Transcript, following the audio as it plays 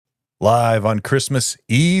Live on Christmas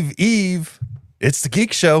Eve, it's the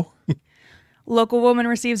Geek Show. Local woman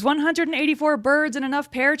receives 184 birds and enough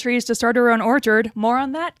pear trees to start her own orchard. More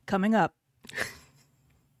on that coming up.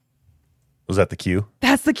 Was that the cue?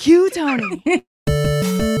 That's the cue, Tony.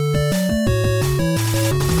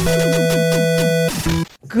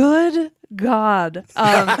 Good God.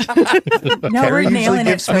 No, we're nailing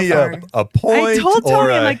it so far. A point. I told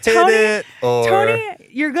Tony, I'm like, Tony, Tony,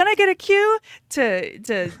 you're going to get a cue to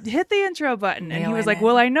hit the intro button. And he was like, it.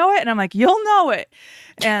 will I know it? And I'm like, you'll know it.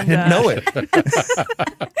 And know it.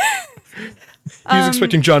 He was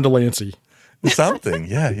expecting John Delancey. Something,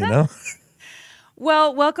 yeah, you know.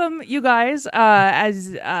 Well, welcome you guys to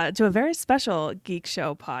a very special Geek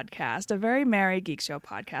Show podcast, a very merry Geek Show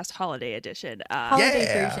podcast holiday edition.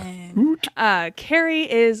 Holiday version.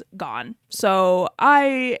 Carrie is gone, so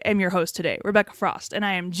I am your host today, Rebecca Frost, and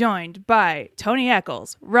I am joined by Tony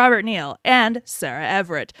Eccles, Robert Neal, and Sarah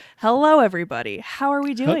Everett. Hello, everybody. How are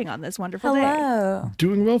we doing on this wonderful day? Hello.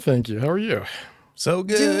 Doing well, thank you. How are you? So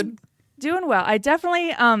good. Doing well. I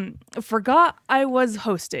definitely forgot I was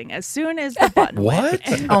hosting as soon as the button went.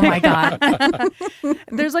 What? Oh my God.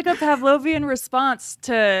 There's like a Pavlovian response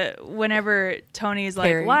to whenever Tony's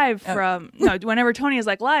like Carrie. live from whenever Tony is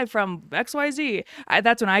like live from XYZ,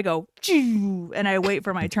 that's when I go "Choo," and I wait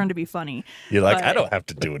for my turn to be funny. You're like, But- I don't have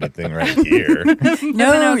to do anything right here. then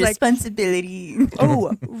No I was like- responsibility.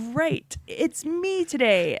 Oh, right. It's me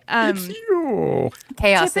today. It's you.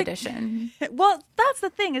 Chaos Typic- edition. Well, that's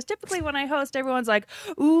the thing is typically when I host, everyone's like,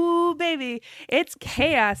 ooh, baby, it's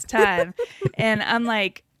chaos time. And I'm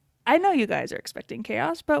like, I know you guys are expecting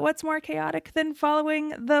chaos, but what's more chaotic than following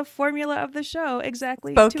the formula of the show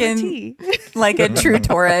exactly to a Spoken. T? Like a true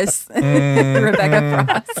Taurus.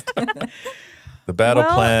 Rebecca Frost. The battle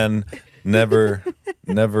Well- plan never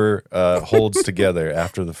holds together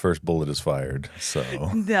after the first bullet is fired. So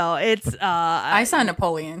No, it's I saw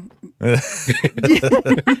Napoleon.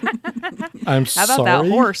 I'm how about sorry. that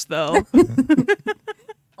horse though?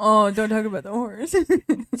 Oh, don't talk about the horse.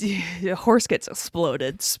 The horse gets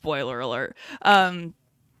exploded. Spoiler alert.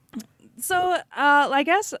 So I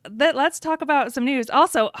guess that let's talk about some news.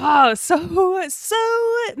 Also, so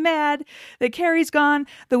mad that Carrie's gone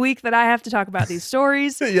the week that I have to talk about these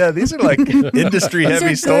stories. yeah, these are like industry These are heavy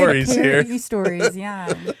good stories here. Carrie stories,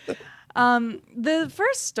 yeah. The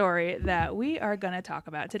first story that we are going to talk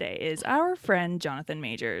about today is our friend Jonathan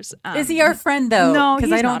Majors. Is he our friend though? No,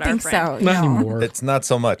 because he's I don't not our think friend. so. Not No. anymore. It's not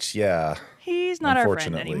so much, yeah. He's not our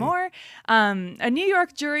friend Unfortunately. anymore. A New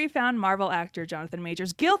York jury found Marvel actor Jonathan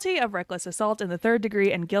Majors guilty of reckless assault in the third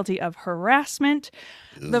degree and guilty of harassment.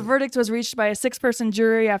 The verdict was reached by a 6-person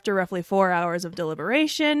jury after roughly 4 hours of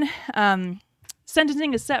deliberation.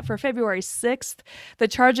 Sentencing is set for February 6th. The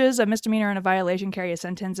charges of misdemeanor and a violation carry a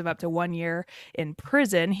sentence of up to 1 year in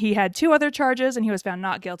prison. He had 2 other charges, and he was found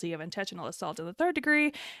not guilty of intentional assault in the third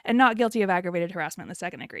degree and not guilty of aggravated harassment in the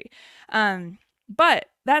second degree. But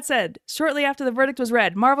that said, shortly after the verdict was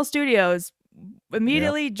read, Marvel Studios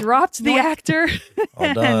immediately dropped the actor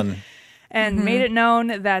All done. and made it known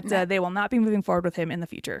that they will not be moving forward with him in the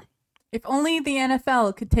future. If only the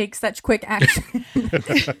NFL could take such quick action.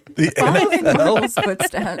 The Follow in NFL. Marvel's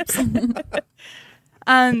footsteps.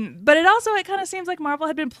 But it kind of seems like Marvel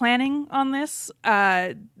had been planning on this.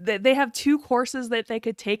 They have 2 courses that they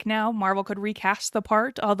could take now. Marvel could recast the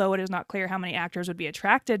part, although it is not clear how many actors would be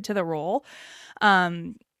attracted to the role.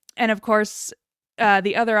 And of course,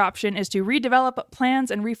 the other option is to redevelop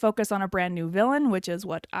plans and refocus on a brand new villain, which is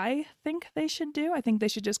what I think they should do. I think they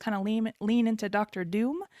should just kind of lean into Doctor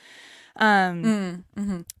Doom. You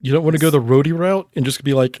don't want to go the roadie route and just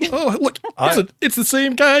be like, oh, look, it's the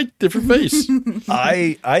same guy, different face.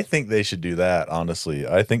 I think they should do that, honestly.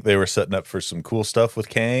 I think they were setting up for some cool stuff with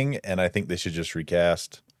Kang, and I think they should just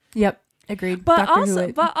recast. Yep, agreed. But Doctor Who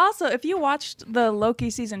it. also, if you watched the Loki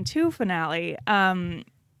season 2 finale,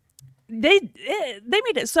 they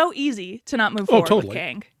made it so easy to not move forward with totally.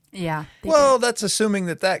 Kang. Yeah. they Well, that's assuming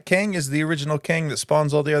that Kang is the original Kang that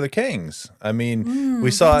spawns all the other Kangs. I mean,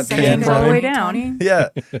 we saw at the did. end. all the way Tony, down. Tony. Yeah,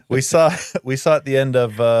 we saw at the end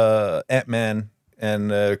of Ant-Man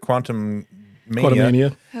and Quantum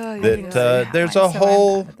Mania that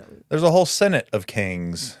there's a whole Senate of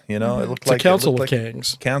Kangs. You know, it looked It's a like council it of looked like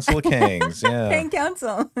Kangs. Council of Kangs. Yeah, Kang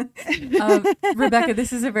Council. Rebecca,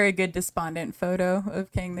 this is a very good despondent photo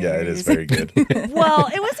of Kang. that yeah, you're it is using. very good. Well,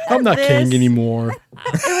 it was either I'm not this, Kang anymore.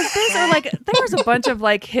 It was this, or like there was a bunch of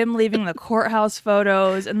like him leaving the courthouse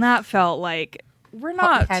photos, and that felt like we're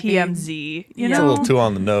not Heavy. TMZ. You It's a know, little too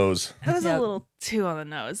on the nose. it was Yep. a little too on the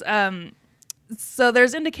nose. So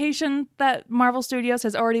there's indication that Marvel Studios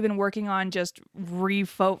has already been working on just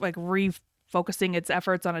refocusing focusing its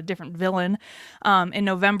efforts on a different villain. In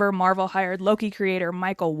November, Marvel hired Loki creator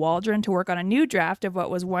Michael Waldron to work on a new draft of what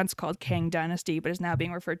was once called Kang Dynasty, but is now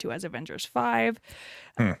being referred to as Avengers 5.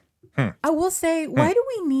 I will say, why do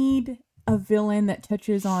we need a villain that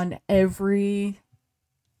touches on every,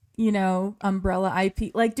 umbrella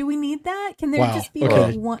IP? Like, do we need that? Can there just be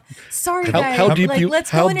like one? Sorry, guys. How deep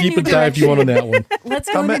a dive do you want on that one? Let's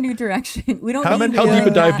go in a new direction. We don't need how deep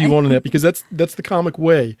a dive do you want on that? Because that's the comic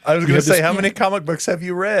way. I was going to say, how many comic books have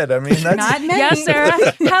you read? I mean, that's not many. Yes,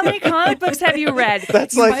 Sarah. How many comic books have you read?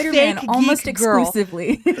 That's like Spider-Man almost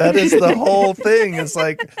exclusively. That is the whole thing. It's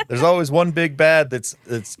like there's always one big bad that's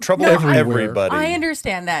trouble everybody. I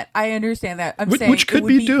understand that. I'm which saying could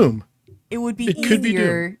be Doom. It would be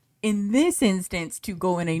easier in this instance to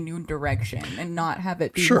go in a new direction and not have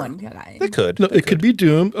it be one guy. They could. No, it could be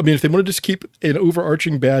Doom. I mean, if they wanted to just keep an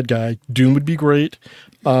overarching bad guy, Doom would be great.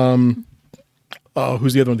 Who's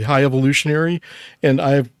the other one? The High Evolutionary. And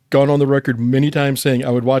I've gone on the record many times saying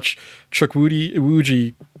I would watch Chuck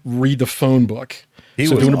Iwuji read the phone book.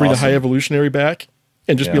 So they want to bring the High Evolutionary back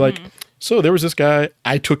and just be like, so there was this guy,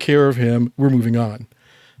 I took care of him, we're moving on.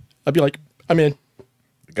 I'd be like, I'm in.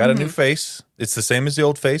 Got a new face. It's the same as the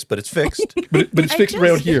old face, but it's fixed. but it's fixed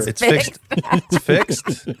around here. It's fixed. It's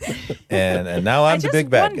fixed. And now I'm the big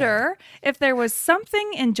bad guy. I just wonder if there was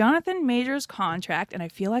something in Jonathan Majors' contract, and I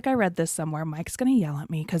feel like I read this somewhere. Mike's going to yell at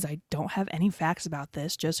me because I don't have any facts about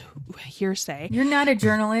this, just hearsay. You're not a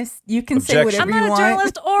journalist. You can say whatever you want. I'm not a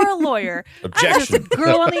journalist or a lawyer. Objection. I'm just a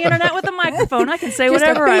girl on the internet with a microphone. I can say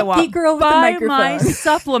whatever I want. Girl with Buy a microphone. my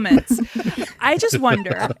supplements. I just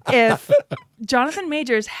wonder if Jonathan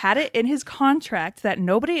Majors had it in his contract that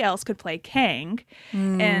nobody else could play Kang,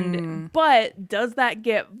 but does that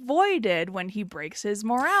get voided when he breaks his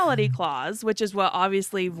morality clause, which is what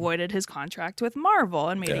obviously voided his contract with Marvel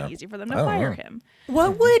and made it easy for them to fire him?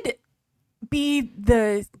 What would be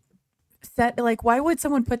the set? Like, why would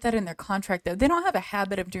someone put that in their contract? Though they don't have a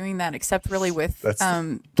habit of doing that, except really with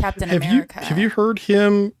Captain America. Have you heard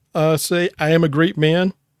him say, "I am a great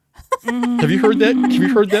man"? Have you heard that? Have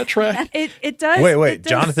you heard that track? It does. Wait,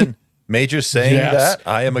 Jonathan Majors saying that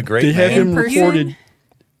I am a great man. They had him recorded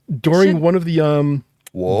during one of the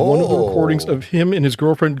recordings of him and his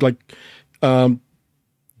girlfriend, like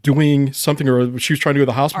doing something, or she was trying to go to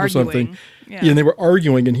the hospital or something. Yeah, and they were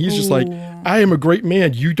arguing, and he's just like, "I am a great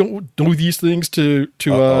man. You don't do these things to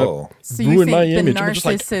ruin my image." The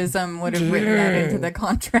narcissism would have written that into the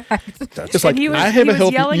contract. It's like, I have a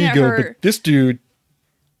healthy ego, but this dude.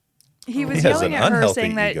 He was yelling at her,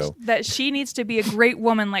 saying that she needs to be a great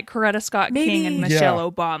woman like Coretta Scott King and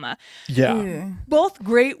Michelle Obama. Yeah. Both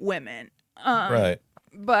great women. Right.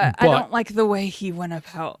 But I don't like the way he went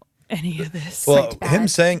about any of this. Well, him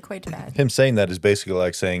saying that is basically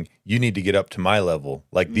like saying, you need to get up to my level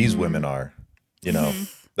like these women are. You know,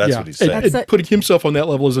 that's what he's saying. And putting himself on that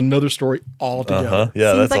level is another story altogether.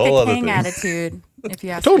 Yeah, seems that's like a whole a other Kang thing. attitude, if you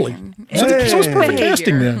ask Totally. me. So it's perfect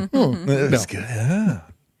casting then. That's good.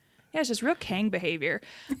 Yeah, it's just real Kang behavior.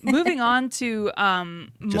 Moving on to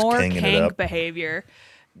more Kang behavior.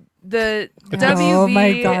 The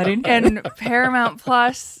WB and Paramount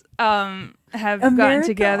Plus have gotten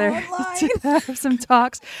together to have some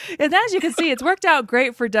talks. And as you can see, it's worked out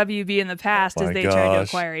great for WB in the past as they tried to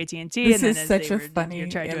acquire AT&T. This and is then such a funny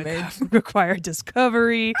image. To acquire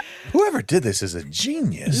Discovery. Whoever did this is a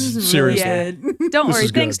genius. Seriously. Yeah. Don't worry.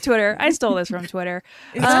 Thanks, Twitter. I stole this from Twitter.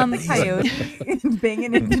 The coyote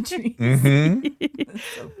banging in the tree. That's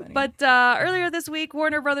so funny. But earlier this week,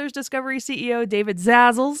 Warner Brothers Discovery CEO David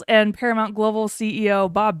Zaslav and Paramount Global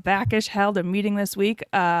CEO Bob Bakish held a meeting this week.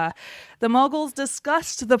 The moguls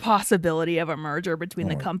discussed the possibility of a merger between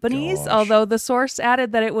the companies, although the source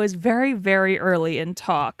added that it was very, very early in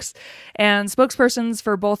talks. And spokespersons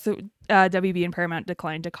for both WB and Paramount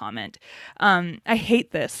declined to comment. I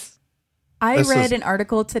hate this. I read an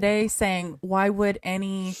article today saying, why would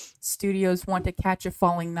any studios want to catch a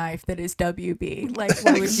falling knife that is WB? Like,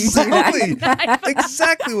 why would you do that?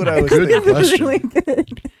 Exactly what I was thinking. Good question. Really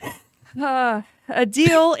good. A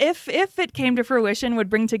deal, if it came to fruition, would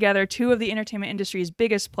bring together two of the entertainment industry's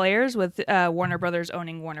biggest players, with Warner Brothers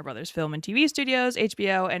owning Warner Brothers Film and TV Studios,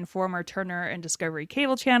 HBO, and former Turner and Discovery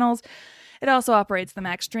cable channels. It also operates the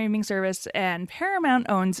Max streaming service, and Paramount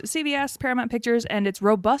owns CBS, Paramount Pictures, and its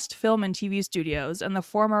robust film and TV studios, and the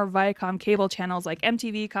former Viacom cable channels like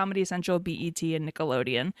MTV, Comedy Central, BET, and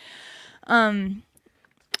Nickelodeon.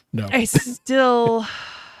 No. I still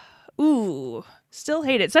Ooh, still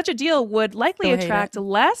hate it. Such a deal would likely attract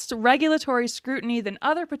less regulatory scrutiny than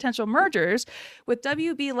other potential mergers, with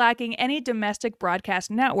WB lacking any domestic broadcast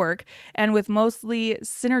network and with mostly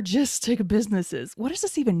synergistic businesses. What does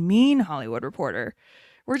this even mean, Hollywood Reporter?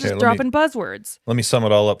 We're just dropping buzzwords. Let me sum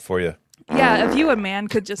it all up for you. Yeah, if you, a man,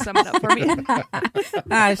 could just sum it up for me.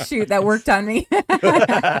 Shoot, that worked on me.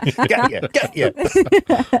 Got ya.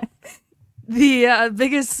 The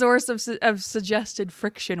biggest source of suggested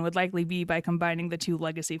friction would likely be by combining the two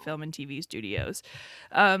legacy film and TV studios.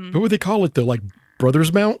 What would they call it, though? Like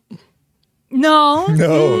Brothers Mount? No.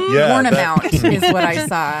 Yeah. Ornament is what I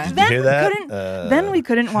saw. Did you hear that? Then we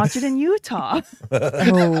couldn't watch it in Utah.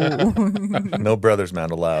 No Brothers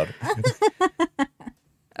Mount allowed.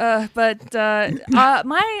 But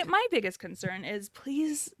my biggest concern is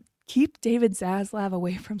please keep David Zaslav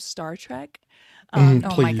away from Star Trek. Oh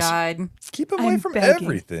my God. Keep him away from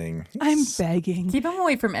everything. I'm begging. Keep him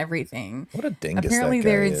away from everything. What a dingus Apparently that guy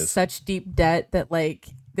they're in is. such deep debt that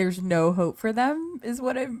there's no hope for them is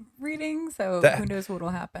what I'm reading. So who knows what will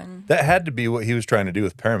happen. That had to be what he was trying to do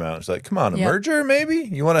with Paramount. It's like, come on, a merger maybe?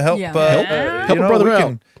 You want to help? Yeah. Help a brother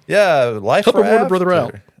out. Life Help a raft, brother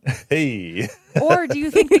out. Hey. Or do you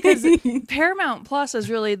think because Paramount Plus is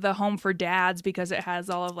really the home for dads because it has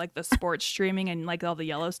all of like the sports streaming and like all the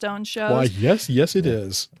Yellowstone shows? Why, yes, it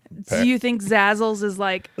is. Do you think Zazzles is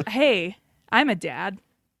like, hey, I'm a dad.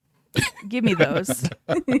 Give me those.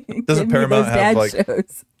 Doesn't Paramount have like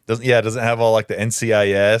shows. Doesn't it have all like the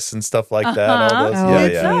NCIS and stuff like that? All those? Oh,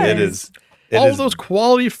 it yeah. It does. is. All of those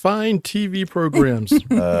quality, fine TV programs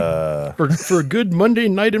for a good Monday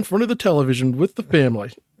night in front of the television with the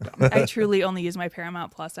family. I truly only use my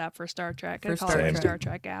Paramount Plus app for Star Trek. I call it the Star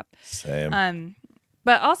Trek app. Same.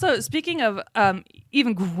 But also, speaking of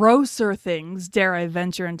even grosser things, dare I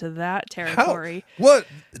venture into that territory? What?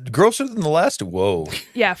 Grosser than the last? Whoa.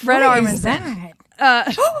 Yeah, Fred Armisen.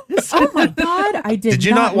 Oh my God! Did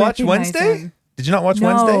you not watch Wednesday? Him. Did you not watch No,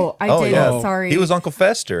 Wednesday? I didn't. Yeah. Sorry. He was Uncle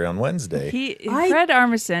Fester on Wednesday. Fred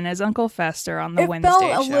Armisen is Uncle Fester on the Wednesday show.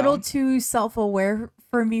 It felt a little too self-aware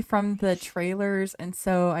for me from the trailers, and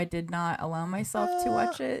so I did not allow myself to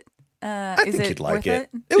watch it. I think you'd like it.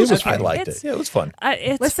 It was I liked it. Yeah, it was fun.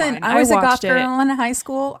 Listen, fun. I was a goth watched girl in high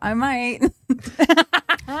school. I might.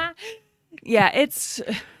 Yeah, it's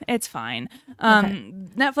fine.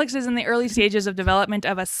 Netflix is in the early stages of development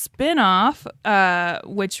of a spin-off,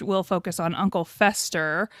 which will focus on Uncle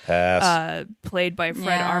Fester, played by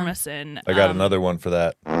Fred Armisen. I got another one for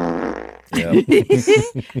that. Yeah.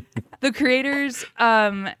 The creators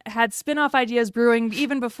had spin-off ideas brewing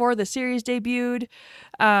even before the series debuted.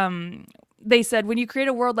 They said, when you create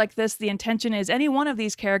a world like this, the intention is any one of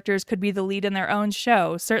these characters could be the lead in their own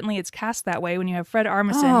show. Certainly it's cast that way when you have Fred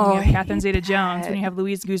Armisen, when you have Catherine Zeta-Jones, when you have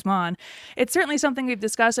Luis Guzman. It's certainly something we've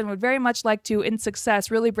discussed and would very much like to, in success,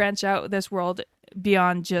 really branch out this world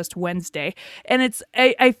beyond just Wednesday. And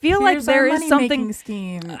I feel like there is something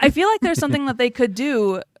scheme. I feel like there's something that they could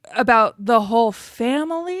do about the whole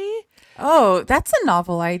family. Oh, that's a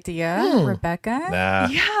novel idea, Rebecca. Nah.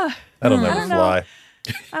 Yeah. That'll never fly.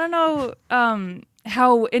 I don't know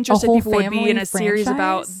how interested people would be in a series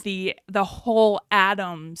about the whole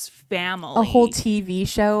Addams family. A whole TV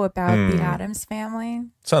show about the Addams family.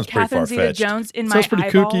 Sounds pretty Catherine far-fetched. Zeta-Jones in Sounds my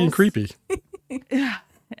pretty eyeballs. kooky and creepy.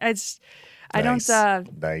 Nice.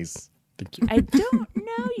 Thank you. I don't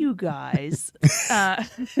know you guys. As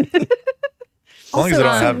long as I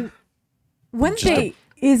don't have Wednesday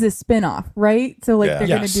is a spin-off, right? So they're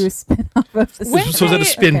going to do a spin-off of the So that a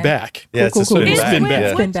spin back. Yeah, it's a spin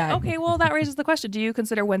back. Spin back. Okay, well that raises the question. Do you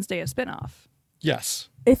consider Wednesday a spin-off? Yes.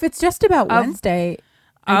 If it's just about Wednesday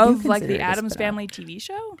of like the Addams Family TV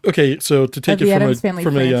show? Okay, so to take it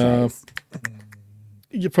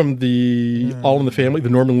from the All in the Family, the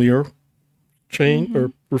Norman Lear chain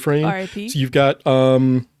or refrain. R.I.P. So you've got All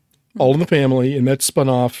in the Family, and that's spun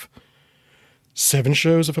off 7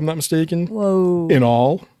 shows, if I'm not mistaken. Whoa! In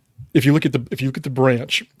all, if you look at the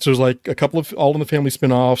branch, so there's like a couple of All in the Family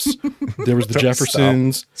spin-offs. There was the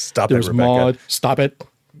Jeffersons. Stop there it, was Rebecca. Maude. Stop it.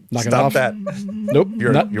 Knock it off. That. Nope.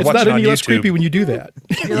 You're it's watching not any on less YouTube. creepy when you do that.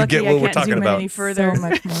 You're lucky get what I we're can't talking zoom about. any further. So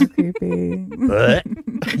much more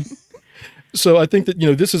creepy. So I think that,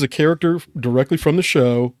 this is a character directly from the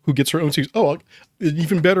show who gets her own series. Oh, an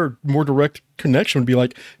even better, more direct connection would be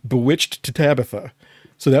like Bewitched to Tabitha.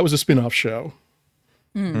 So that was a spin-off show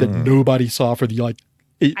that nobody saw for the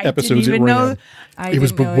 8 episodes it ran. It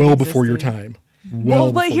was well before your time.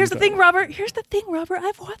 Well, but here's the thing, Robert.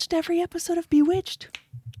 I've watched every episode of Bewitched.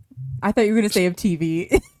 I thought you were going to say of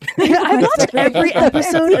TV. I watched every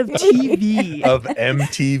episode of TV. Of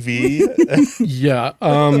MTV. Yeah.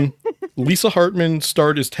 Lisa Hartman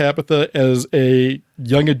starred as Tabitha as a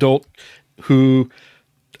young adult who,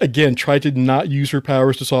 again, tried to not use her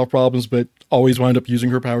powers to solve problems, but always wound up using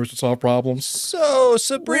her powers to solve problems. So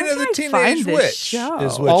Sabrina the Teenage Witch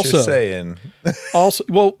is what you're saying. Also,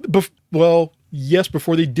 well, yes,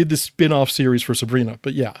 before they did the spin-off series for Sabrina,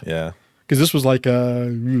 but yeah. Yeah. Because this was like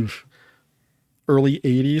early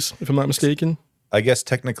 80s, if I'm not mistaken. I guess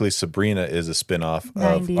technically Sabrina is a spin-off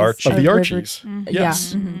 90s. of Archie. Of the Archies.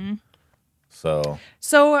 Yes. Yeah. Mm-hmm.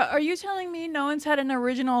 So are you telling me no one's had an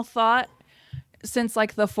original thought since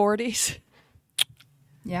like the 40s?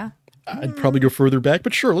 Yeah. I'd probably go further back,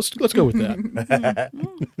 but sure, let's go with that.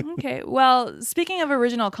 Okay. Well, speaking of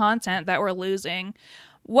original content that we're losing,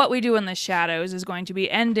 What We Do in the Shadows is going to be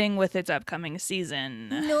ending with its upcoming season.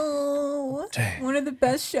 No. Dang. One of the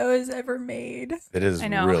best shows ever made. it is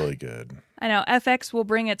really good. I know. FX will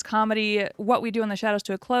bring its comedy What We Do in the Shadows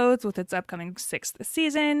to a close with its upcoming 6th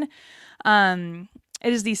season.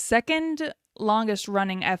 It is the second longest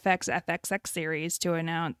running FXX series to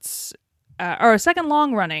announce, or second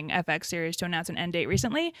long running FX series to announce an end date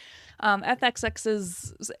recently.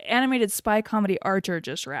 FXX's animated spy comedy Archer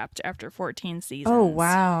just wrapped after 14 seasons. Oh,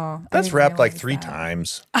 wow. That's wrapped like 3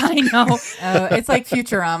 times. I know. It's like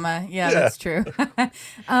Futurama. Yeah, that's true. Do you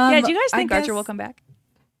guys think Archer will come back?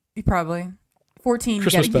 Probably. 14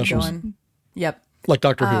 Christmas you gotta keep specials. going. Yep. Like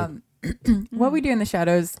Doctor Who. What We Do in the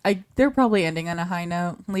Shadows, they're probably ending on a high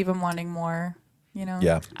note, leave them wanting more,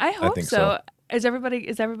 Yeah. I hope think so. Is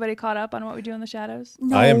everybody caught up on What We Do in the Shadows?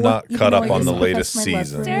 No, I am not even caught though up I on the just latest professed my love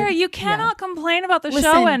season. for it. Sarah, you cannot complain about the show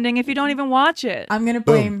Listen, ending if you don't even watch it. I'm going to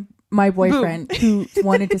blame my boyfriend who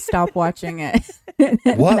wanted to stop watching it.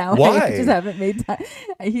 What? Now Why? I just haven't made time.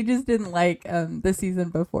 He just didn't like the season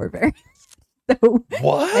before very So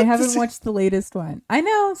What? I haven't watched the latest one. I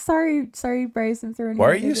know. Sorry, Bryce. I'm throwing.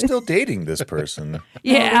 Why are you still dating this person?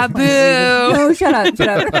 Yeah, boo. No, shut up.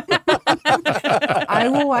 I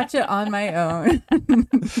will watch it on my own.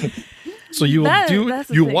 So you that's the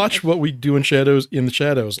you thing. watch What We Do in the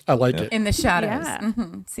Shadows. I like it. In the shadows. Yeah.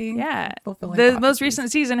 Mm-hmm. See? Yeah. Fulfilling The most prophecies.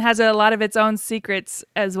 recent season has a lot of its own secrets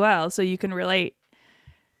as well, so you can relate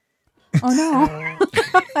Oh, no.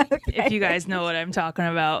 if you guys know what I'm talking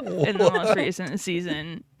about in the most recent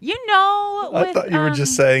season. You know, I with, thought you were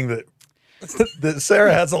just saying that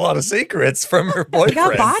Sarah has a lot of secrets from her boyfriend.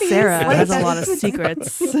 got bodies. Sarah Like, has a lot of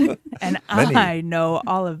secrets, and Many. I know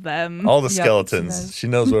all of them. All the Yep, skeletons. she does. She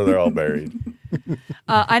knows where they're all buried.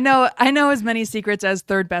 I know as many secrets as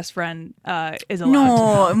third best friend is allowed.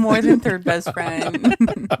 No, more than third best friend.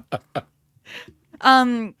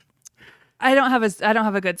 I don't have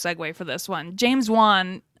a good segue for this one. James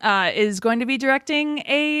Wan is going to be directing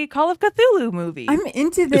a Call of Cthulhu movie. I'm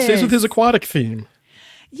into It this. stays with his aquatic theme.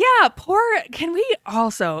 Yeah, can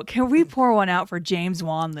we pour one out for James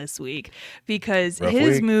Wan this week? Because Rough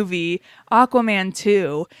his week. movie, Aquaman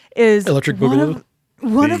 2, is Electric one Boogaloo? of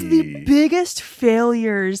one of the biggest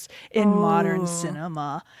failures in modern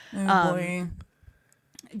cinema. Oh, boy.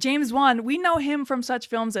 James Wan, we know him from such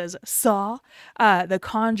films as Saw, The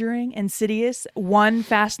Conjuring, Insidious, one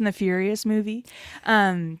Fast and the Furious movie.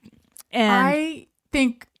 And I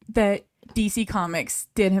think that DC Comics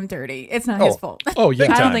did him dirty. It's not his fault. Oh, yeah.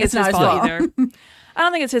 I don't think it's It's his not his fault fault. either. I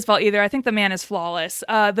don't think it's his fault either. I think the man is flawless.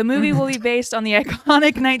 The movie will be based on the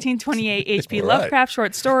iconic 1928 H.P. Right. Lovecraft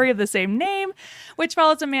short story of the same name, which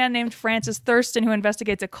follows a man named Francis Thurston who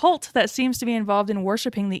investigates a cult that seems to be involved in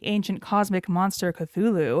worshiping the ancient cosmic monster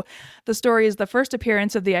Cthulhu. The story is the first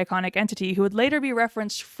appearance of the iconic entity who would later be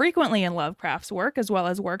referenced frequently in Lovecraft's work, as well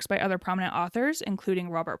as works by other prominent authors, including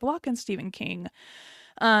Robert Bloch and Stephen King.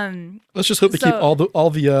 Let's just hope they keep all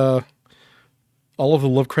of the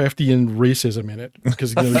Lovecraftian racism in it,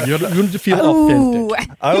 because you want to feel authentic.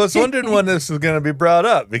 I was wondering when this was going to be brought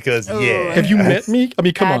up because, Have you met me? I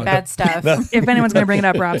mean, come on. Bad stuff. If anyone's going to bring it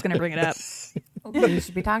up, Rob's going to bring it up. You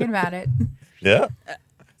should be talking about it. Yeah.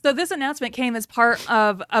 So this announcement came as part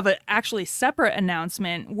of an actually separate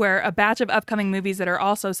announcement where a batch of upcoming movies that are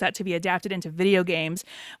also set to be adapted into video games,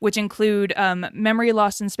 which include Memory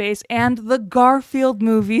Lost in Space and the Garfield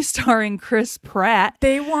movie starring Chris Pratt.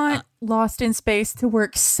 They want Lost in Space to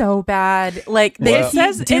work so bad. Like they Well- keep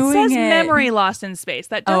It says doing it. Memory Lost in Space.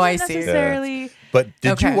 That doesn't I see. necessarily. But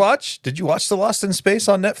did Okay. you watch the Lost in Space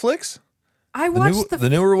on Netflix? I The, watched the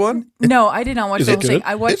newer one? No, I did not watch Is the it whole thing. good?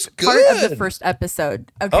 I watched It's part of the good. first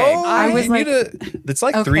episode. Okay. Oh, I was you like, need it's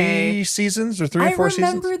like okay. 3 seasons or 3 or I 4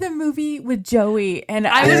 seasons. remember the movie with Joey, and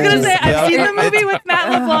I was going to say, Yeah. I've seen the movie with Matt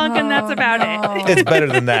LeBlanc, and that's about it. It's better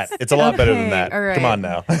than that. It's a lot better than Okay, that. all right. Come on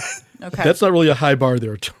now. Okay. That's not really a high bar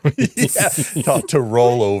there, Tony. To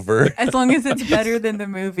roll over. As long as it's better than the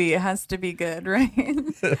movie, it has to be good, right?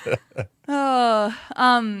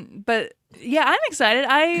 But yeah, I'm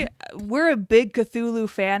excited. We're a big Cthulhu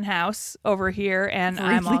fan house over here, and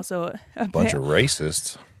really? I'm also a bunch of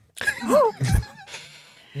racists.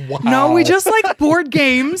 Wow. No, we just like board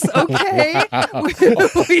games, okay?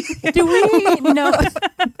 Do we know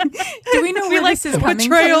where like this is coming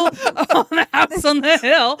Betrayal from? on the House on the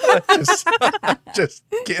Hill. Just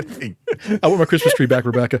kidding. I want my Christmas tree back,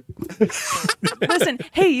 Rebecca. Listen,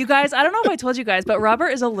 hey, you guys, I don't know if I told you guys, but Robert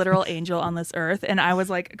is a literal angel on this earth, and I was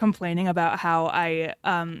like complaining about how I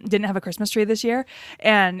didn't have a Christmas tree this year,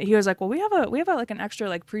 and he was like, well, we have like an extra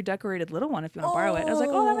like pre-decorated little one if you want to borrow it. I was like,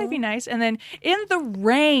 oh, that might be nice. And then in the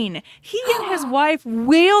rain, he and his wife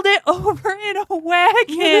wheeled it over in a wagon.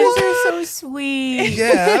 You guys are so sweet.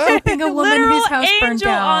 Yeah. Helping a woman whose house burned angel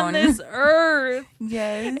down. on this earth.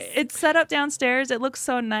 Yes. It's set up downstairs. It looks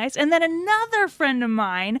so nice. And then another friend of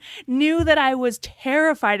mine knew that I was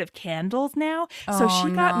terrified of candles now. So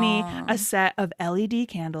she got me a set of LED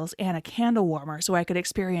candles and a candle warmer so I could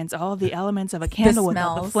experience all of the elements of a candle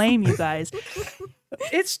without the flame, you guys.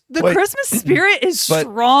 It's the Christmas spirit is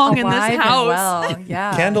strong in this house. Well,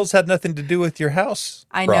 yeah. Candles had nothing to do with your house.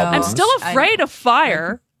 I know. problems. I'm still afraid of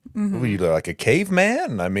fire. Well, you look like a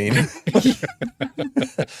caveman. I mean,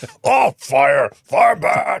 fire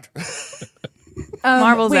bad.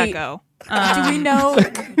 Marvel's wait, Echo. Do we know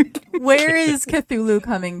where is Cthulhu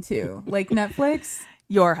coming to? Like Netflix?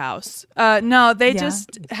 Your house. No, they've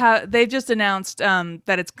just announced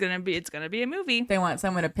that it's gonna be a movie. They want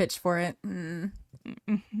someone to pitch for it.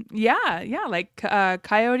 Yeah, like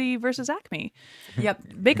Coyote versus Acme. Yep.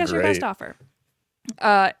 Make us your best offer.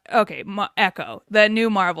 Okay, Echo, the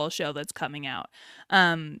new Marvel show that's coming out.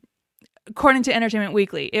 According to Entertainment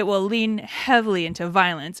Weekly, it will lean heavily into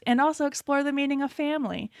violence and also explore the meaning of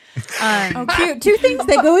family. Cute. Two things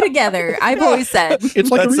that go together, I've always said.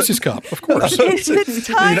 It's like a Reese's Cup, of course. It's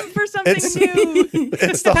time for something new.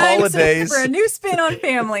 It's the holidays. For a new spin on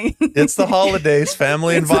family. It's the holidays.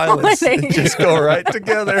 Family and violence just go right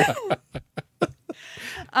together.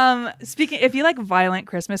 If you like violent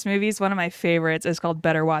Christmas movies, one of my favorites is called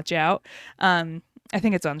Better Watch Out. I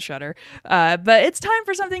think it's on Shudder. But it's time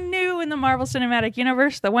for something new in the Marvel Cinematic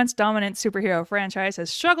Universe. The once dominant superhero franchise has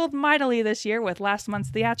struggled mightily this year, with last month's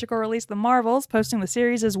theatrical release, The Marvels, posting the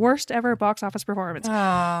series' worst ever box office performance.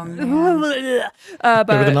 Oh, man.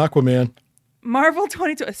 Better than Aquaman. Marvel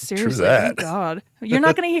 22. Seriously, oh God. You're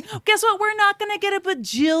not going to guess what? We're not going to get a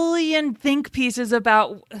bajillion think pieces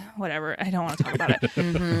about whatever. I don't want to talk about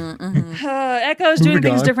it. Echo's doing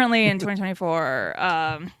things differently in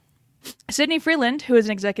 2024. Sydney Freeland, who is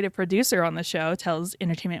an executive producer on the show, tells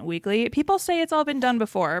Entertainment Weekly, people say it's all been done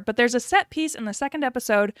before, but there's a set piece in the second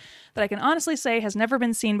episode that I can honestly say has never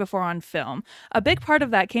been seen before on film. A big part of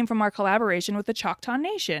that came from our collaboration with the Choctaw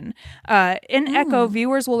Nation. In Echo,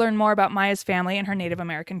 viewers will learn more about Maya's family and her Native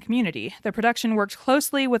American community. The production worked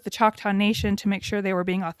closely with the Choctaw Nation to make sure they were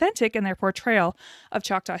being authentic in their portrayal of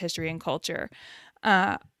Choctaw history and culture.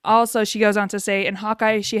 Also, she goes on to say, in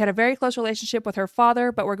Hawkeye, she had a very close relationship with her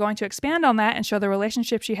father, but we're going to expand on that and show the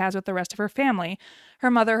relationship she has with the rest of her family, her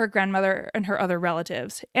mother, her grandmother, and her other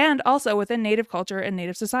relatives. And also within Native culture and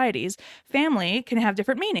Native societies, family can have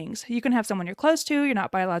different meanings. You can have someone you're close to, you're not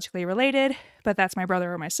biologically related, but that's my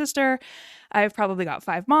brother or my sister. I've probably got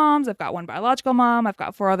 5 moms. I've got 1 biological mom. I've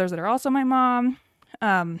got 4 others that are also my mom.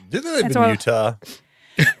 Do they live in Utah?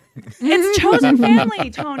 It's chosen family,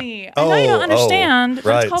 Tony. I know you don't understand,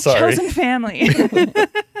 but it's called chosen family.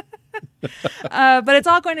 But it's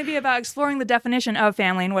all going to be about exploring the definition of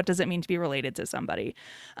family and what does it mean to be related to somebody.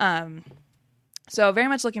 So very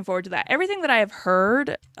much looking forward to that. Everything that I have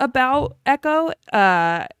heard about Echo,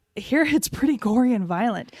 here it's pretty gory and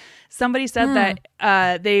violent. Somebody said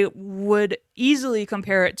that they would easily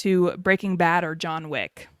compare it to Breaking Bad or John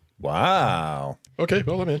Wick. Wow. Okay,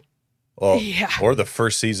 well, I'm in. Well, or the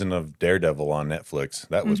first season of Daredevil on Netflix.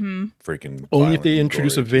 That was freaking only if they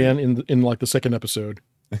introduce a van in like the second episode.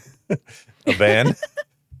 A van?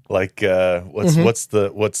 Like what's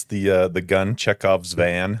the gun? Chekhov's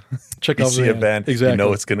van. Chekhov's you see a van, exactly. You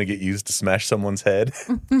know it's going to get used to smash someone's head.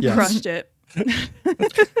 Yes. Crushed it.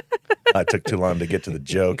 I took too long to get to the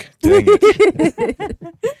joke. Dang it.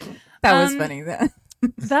 That was funny.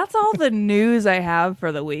 That's all the news I have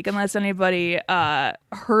for the week, unless anybody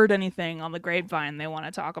heard anything on the grapevine they want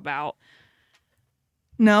to talk about.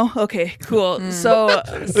 No? Okay, cool. So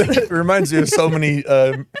it reminds me of so many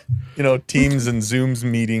Teams and Zooms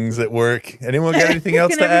meetings at work. Anyone got anything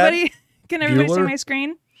else to add? Can everybody see my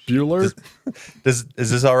screen? Bueller? Is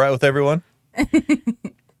this all right with everyone?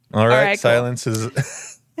 All right. Cool. Silence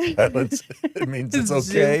is silence. It means it's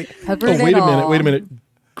okay. Wait a minute.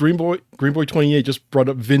 Green Boy 28 just brought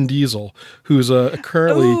up Vin Diesel, who's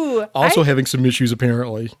currently also having some issues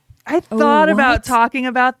apparently. I thought about talking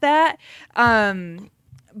about that,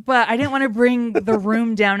 but I didn't want to bring the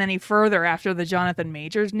room down any further after the Jonathan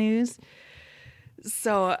Majors news.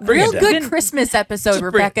 So real good Christmas episode,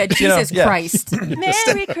 Rebecca. Jesus Christ.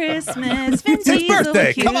 Merry Christmas. Vin Diesel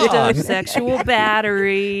accused of sexual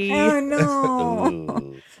battery. Oh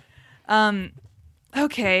no.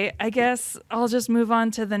 Okay, I guess I'll just move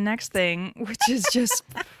on to the next thing, which is just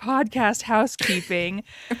podcast housekeeping.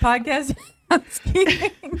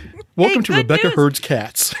 Welcome to Rebecca Hurd's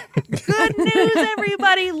Cats. Good news,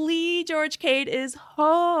 everybody. Lee George Cade is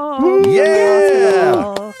home.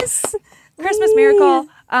 Yeah. Christmas miracle.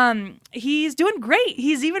 He's doing great.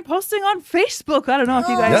 He's even posting on Facebook. I don't know if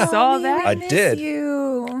you guys saw that. I did.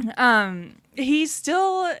 He is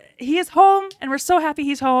home, and we're so happy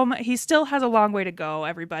he's home. He still has a long way to go,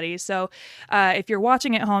 everybody. So if you're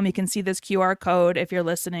watching at home, you can see this QR code. If you're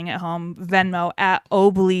listening at home, Venmo at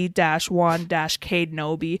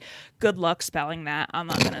Obley-1-Cade-Noby. Good luck spelling that. I'm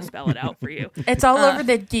not going to spell it out for you. It's all over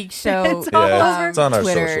the Geek Show. It's all over. It's on our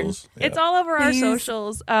Twitter. socials. Yeah. It's all over our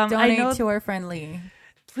socials. Donate I know, to our friendly.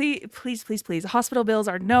 Please. Hospital bills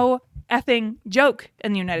are no effing joke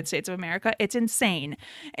in the United States of America. It's insane.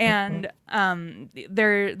 And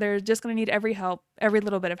they're just going to need every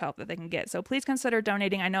little bit of help that they can get. So please consider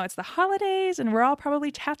donating. I know it's the holidays and we're all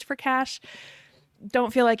probably tapped for cash.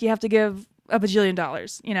 Don't feel like you have to give a bajillion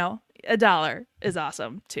dollars. $1 is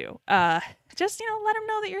awesome too. Just, let him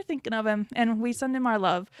know that you're thinking of him, and we send him our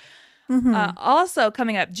love. Also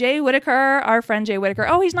coming up, Jay Whitaker, our friend Jay Whitaker.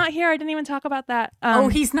 Oh, he's not here. I didn't even talk about that.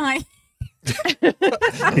 He's not.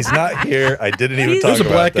 He's not here. I didn't even talk about that. There's a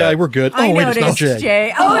black guy. We're good. I Wait, it's not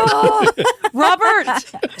Jay. Oh, Robert,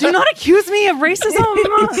 do not accuse me of racism.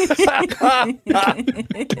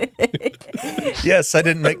 Yes, I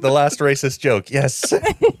didn't make the last racist joke. Yes.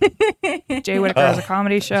 Jay Whitaker has a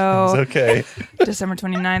comedy show. It's okay. December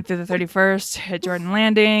 29th through the 31st at Jordan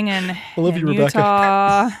Landing and I love you,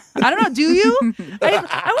 Utah. Rebecca. I don't know. Do you? I was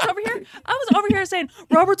over here. Saying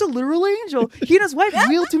Robert's a literal angel. He and his wife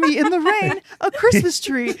wheeled to me in the rain a Christmas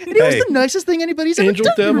tree, and it was the nicest thing anybody's ever Angel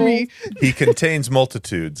done for devil. me. He contains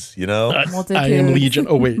multitudes, I am Legion.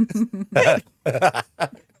 Oh, wait.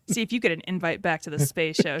 See if you get an invite back to the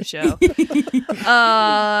Space Show.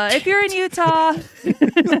 If you're in Utah,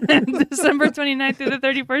 December 29th through the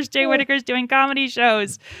 31st, Jay Whitaker's doing comedy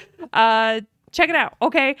shows. Check it out,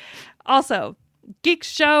 okay? Also,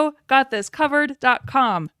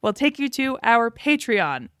 Geekshow.thiscovered.com will take you to our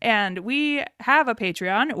Patreon. And we have a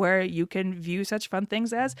Patreon where you can view such fun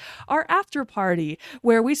things as our after party,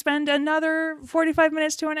 where we spend another 45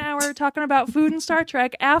 minutes to an hour talking about food and Star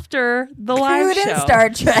Trek after the live show. Food and Star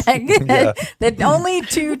Trek. The only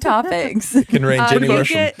two topics. It can range anywhere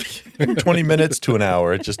from 20 minutes to an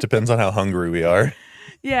hour. It just depends on how hungry we are.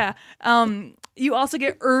 Yeah. You also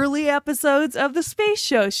get early episodes of the Space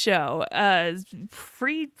Show show.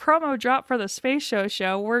 Free promo drop for the Space Show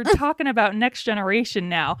show. We're talking about Next Generation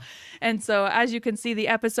now. And so as you can see, the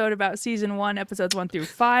episode about season 1, episodes 1 through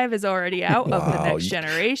 5 is already out of the Next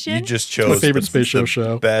Generation. You just chose my favorite Space Show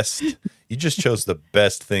show. Best. You just chose the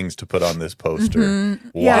best things to put on this poster.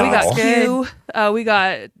 Mm-hmm. Wow. Yeah, we got Q. We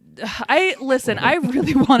got... I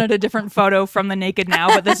really wanted a different photo from the Naked Now,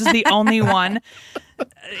 but this is the only one.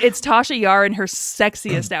 It's Tasha Yar in her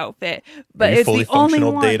sexiest outfit, but it's fully the only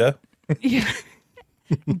functional one. Data. Yeah.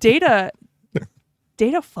 Data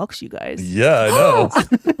fucks you guys. Yeah, I know.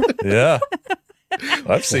 Yeah.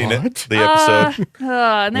 I've seen it. The episode.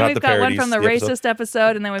 And then Not we've the got one parodies, from the the episode. racist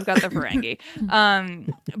episode, and then we've got the Ferengi.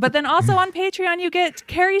 But then also on Patreon, you get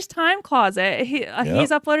Carrie's Time Closet. He's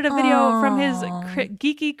uploaded a video from his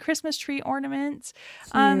geeky Christmas tree ornaments.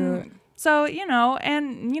 So,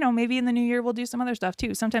 maybe in the new year we'll do some other stuff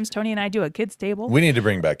too. Sometimes Tony and I do a kids table. We need to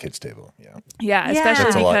bring back Kids Table. Yeah. Yeah,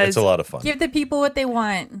 especially because it's a lot of fun. Give the people what they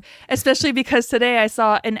want. Especially because today I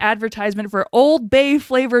saw an advertisement for Old Bay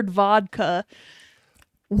flavored vodka.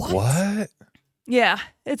 What? Yeah,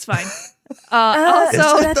 it's fine.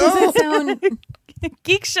 Also, that doesn't sound...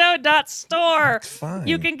 Geekshow.store. Fine.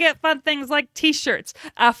 You can get fun things like t-shirts,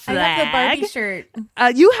 a flag. I have the Barbie shirt.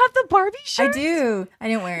 You have the Barbie shirt? I do. I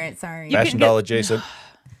didn't wear it. Sorry. Fashion doll adjacent.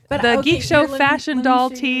 But the okay, Geek Show here, fashion let me doll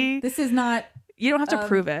show you. tee. This is not... You don't have to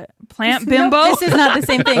prove it. Plant bimbo. No, this is not the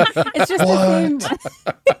same thing. It's just the same.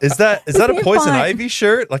 Is that a Poison Ivy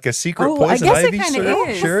shirt? Like a secret Poison Ivy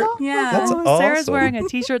shirt? Yeah. That's awesome. Sarah's wearing a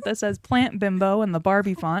t-shirt that says Plant Bimbo in the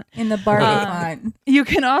Barbie font. In the Barbie font. You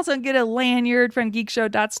can also get a lanyard from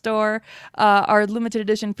Geekshow.store. Our limited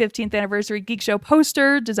edition 15th anniversary Geek Show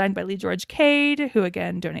poster designed by Lee George Cade, who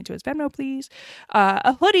again donate to his Venmo, please.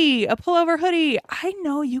 A hoodie, a pullover hoodie. I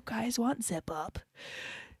know you guys want zip up.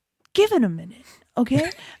 Give it a minute, okay?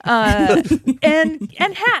 And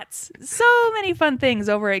hats. So many fun things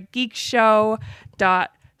over at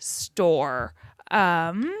geekshow.store.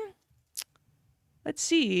 Let's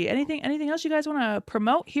see. Anything else you guys want to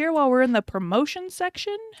promote here while we're in the promotion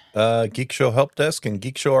section? Geek Show Help Desk and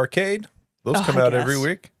Geek Show Arcade. Those come out every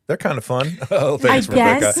week. They're kind of fun. Oh, thanks,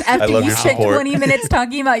 Rebecca. After you spent 20 minutes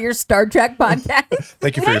talking about your Star Trek podcast.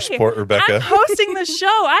 Thank you for your support, Rebecca. I'm hosting the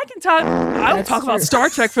show. I'll talk about Star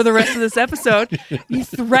Trek for the rest of this episode. You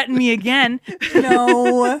threaten me again.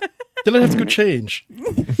 No. Then I have to go change.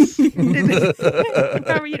 You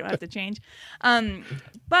don't have to change.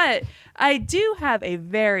 But I do have a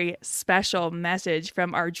very special message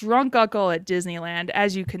from our drunk uncle at Disneyland.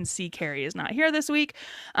 As you can see, Carrie is not here this week.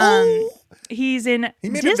 He's in He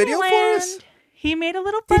made Disneyland. a video for us? He made a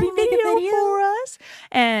little fun video for us.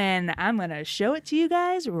 And I'm going to show it to you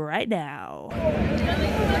guys right now.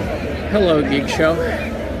 Hello, Geek Show.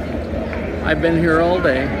 I've been here all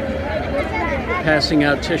day, passing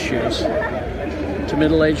out tissues to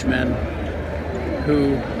middle-aged men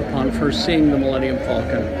who, upon first seeing the Millennium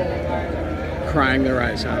Falcon, crying their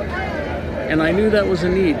eyes out. And I knew that was a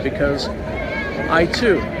need because I,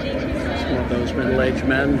 too, was one of those middle-aged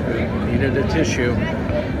men who needed a tissue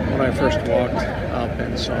when I first walked up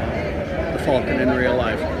and saw the Falcon in real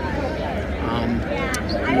life.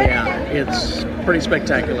 It's pretty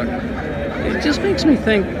spectacular. It just makes me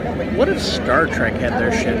think, what if Star Trek had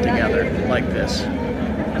their shit together like this?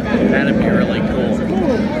 That'd be really cool.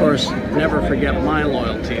 Of course, never forget my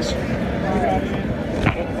loyalties.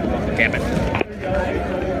 Damn it.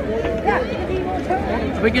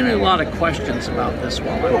 I've been getting a lot of questions about this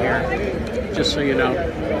while I'm here, just so you know.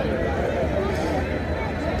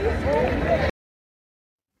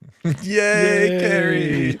 Yay,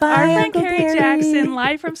 Carrie. Our friend Carrie Jackson,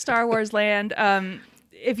 live from Star Wars Land.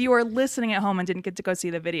 If you are listening at home and didn't get to go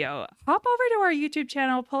see the video, hop over to our YouTube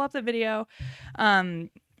channel, pull up the video.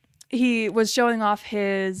 He was showing off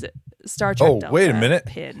his Star Trek Delta wait a minute.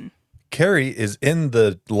 pin. Carrie is in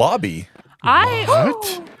the lobby.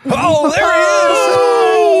 What? Oh,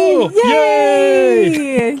 there he is!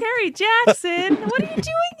 Yay! Carrie Jackson, what are you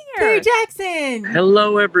doing here? Carrie Jackson.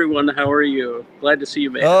 Hello, everyone. How are you? Glad to see you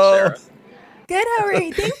made it, Sarah. Good, how are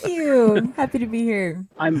you? Thank you. Happy to be here.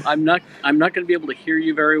 I'm not going to be able to hear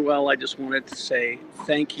you very well. I just wanted to say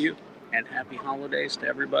thank you and happy holidays to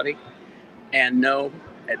everybody. And no,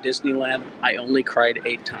 at Disneyland, I only cried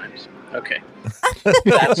 8 times. Okay.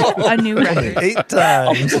 That's all. A new record. 8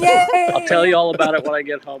 times. Yay! I'll tell you all about it when I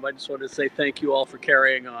get home. I just wanted to say thank you all for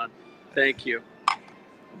carrying on. Thank you.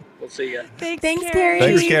 We'll see you. Thanks, Carrie.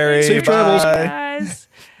 Thanks, Carrie. Safe travels. Bye. Guys.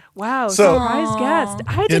 Wow, So- surprise guest.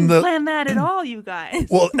 I didn't plan that at all, you guys.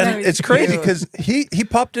 Well, That and was it's crazy cute. because he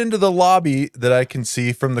popped into the lobby that I can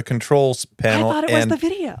see from the controls I panel. thought it was and the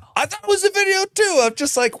video. I thought it was the video too. I'm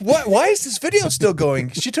just like, what? Why is this video still going?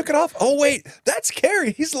 She took it off. Oh wait, that's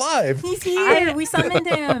Carrie. He's live. He's here. We summoned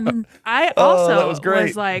him. I also that was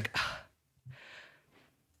great. like,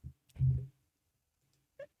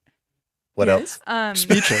 What else?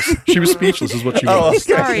 Speechless. She was speechless, is what she was.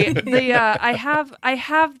 sorry. I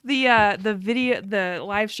have the video, the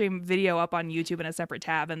live stream video up on YouTube in a separate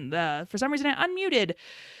tab, and for some reason it unmuted.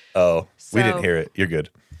 Oh, we So- didn't hear it. You're good.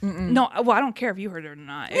 No, well, I don't care if you heard it or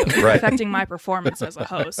not. It was Right. affecting my performance as a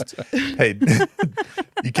host. Hey,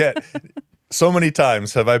 you can't. So many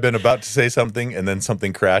times have I been about to say something and then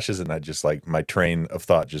something crashes and I just like my train of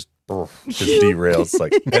thought just derails.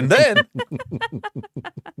 Like, and then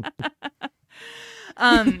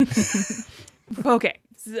Okay.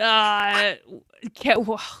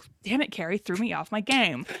 Damn it, Carrie threw me off my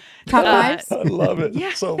game. Top fives. I love it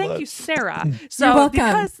Yeah, so thank much. you, Sarah. So You're welcome.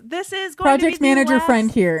 because this is going Project to be the manager last-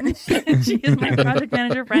 friend here. She is my project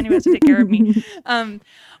manager friend who has to take care of me.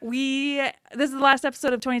 This is the last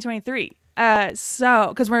episode of 2023. So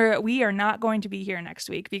because we are not going to be here next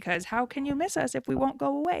week because how can you miss us if we won't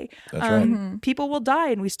go away? That's right. People will die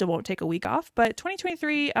and we still won't take a week off. But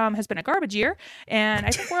 2023 has been a garbage year, and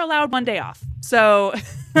I think we're allowed one day off. So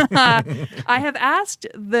I have asked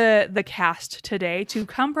the cast today to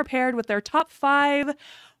come prepared with their top 5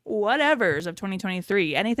 whatevers of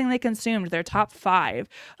 2023. Anything they consumed, their top 5.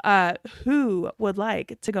 Who would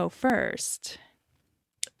like to go first?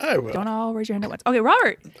 I will. Don't all raise your hand at once. Okay,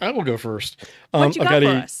 Robert. I will go first. What you got for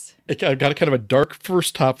us? I've got a kind of a dark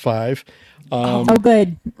first top 5. Oh,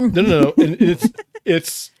 good. No. And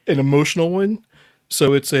it's an emotional one.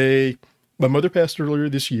 So my mother passed earlier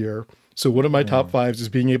this year. So one of my top 5s is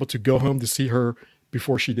being able to go home to see her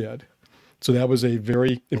before she did. So that was a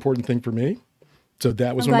very important thing for me. So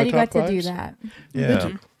that was one of my top 5s. I'm glad you got to do that. Yeah.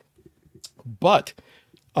 Thank you. But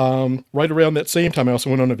right around that same time, I also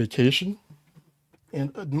went on a vacation.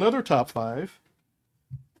 And another top 5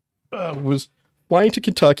 was flying to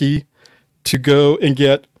Kentucky to go and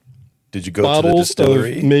get Did you go to the bottles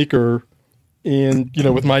distillery? of Maker and,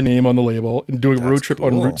 with my name on the label and doing a road trip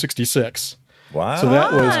on cool. Route 66. Wow. So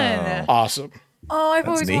that was Fun. awesome. Oh, I've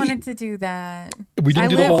always neat. wanted to do that. We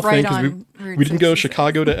didn't do the live whole thing right because on Route we didn't go 66.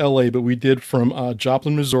 Chicago to LA, but we did from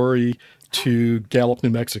Joplin, Missouri to Gallup, New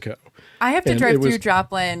Mexico. I have to And drive it was through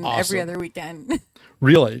Joplin awesome. every other weekend.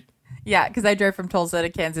 Really? Yeah, because I drive from Tulsa to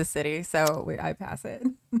Kansas City, so I pass it.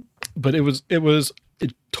 But it was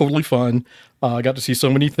totally fun. I got to see so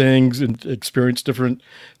many things and experience different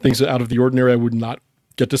things that out of the ordinary I would not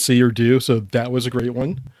get to see or do. So that was a great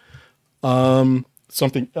one.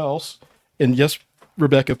 Something else, and yes,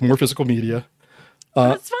 Rebecca, more physical media.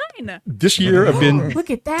 That's fine. This year I've been Look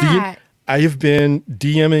at that. I have been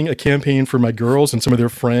DMing a campaign for my girls and some of their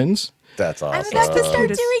friends. That's awesome. I'm about to start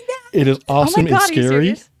doing that. It is awesome God, are and you scary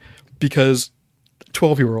serious? because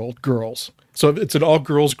 12-year-old girls. So it's an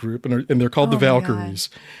all-girls group, and they're called the Oh my God. Valkyries.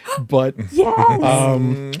 But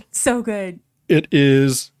Yes. So good. it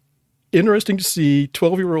is interesting to see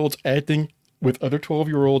 12-year-olds acting with other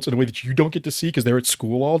 12-year-olds in a way that you don't get to see because they're at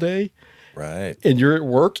school all day. Right. And you're at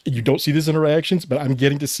work and you don't see these interactions, but I'm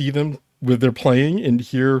getting to see them with their playing and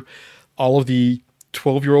hear all of the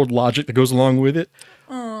 12-year-old logic that goes along with it.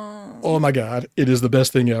 Oh my God, it is the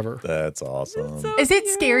best thing ever. That's awesome. Is it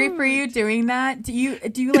scary for you doing that? Do you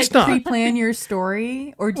It's not. pre-plan your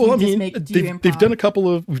story, or do Well, you I just mean, make do you they've improv?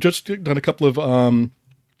 done we've just done a couple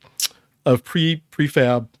of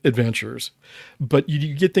prefab adventures, but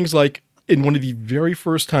you get things like in one of the very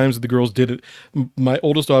first times that the girls did it, my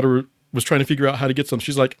oldest daughter was trying to figure out how to get some.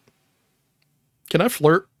 She's like, "Can I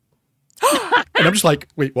flirt?" And I'm just like,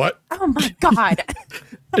 "Wait, what?" Oh my God.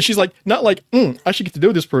 And she's like, not like, I should get to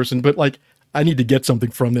know this person, but like, I need to get something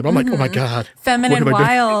from them. I'm like, oh my God. Feminine What have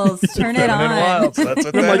I wiles. Turn it Feminine on. Wilds, that's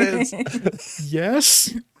what that is.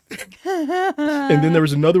 Yes. And then there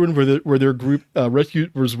was another one where their group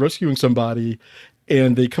was rescuing somebody,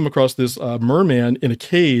 and they come across this merman in a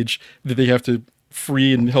cage that they have to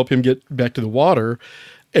free and help him get back to the water.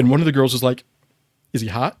 And one of the girls is like, "Is he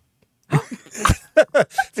hot?"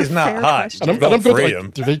 He's not Fair hot. question. And I'm Don't going free like,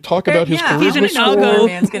 him. do they talk about his Yeah, He's charisma an score? no-go.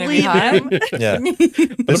 Man's gonna be Leave hot. him. Yeah.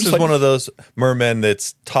 This is one of those mermen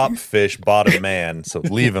that's top fish, bottom man. So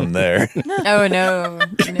leave him there. Oh no. No.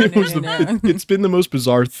 It's been the most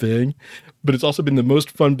bizarre thing, but it's also been the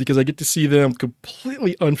most fun because I get to see them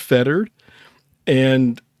completely unfettered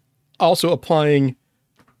and also applying,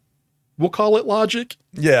 we'll call it logic,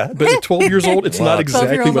 Yeah. but at 12 years old, it's not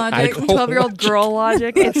exactly 12-year-old what I logic. call 12-year-old girl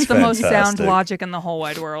logic. It's the most sound fantastic. logic in the whole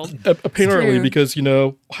wide world. Apparently, true. because,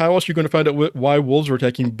 how else are you going to find out why wolves are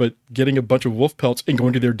attacking but getting a bunch of wolf pelts and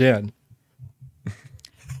going to their den?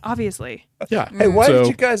 Obviously. Yeah. Hey, why So, did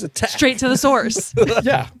you guys attack? Straight to the source.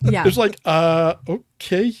 Yeah. Yeah. There's like,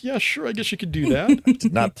 okay, yeah, sure, I guess you could do that.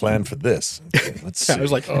 Did not plan for this. Okay, let's see. I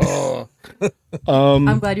was like, oh.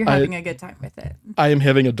 I'm glad you're having a good time with it. I am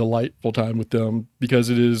having a delightful time with them because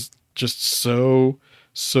it is just so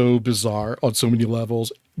bizarre on so many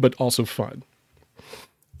levels, but also fun.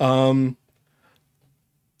 I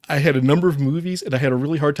had a number of movies, and I had a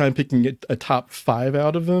really hard time picking a top 5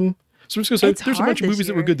 out of them. So I'm just going to say It's there's a hard bunch of this movies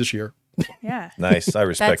that were year. good this year. Yeah. Nice. I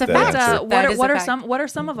respect That's a that fact. answer. That is a fact. What are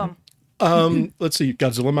some of them? Let's see,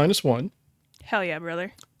 Godzilla -1, Hell yeah,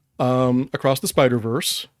 brother. Across the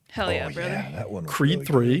Spider-Verse, Hell yeah, Oh, brother. yeah, that one was Creed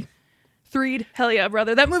really 3, Threed. Hell yeah,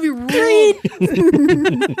 brother. That movie ruled.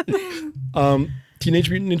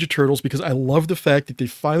 Teenage Mutant Ninja Turtles, because I love the fact that they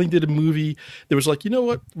finally did a movie that was like, you know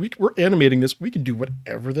what, we're animating this. We can do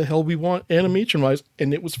whatever the hell we want animation-wise,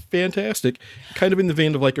 and it was fantastic. Kind of in the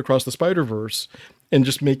vein of like Across the Spider-Verse, and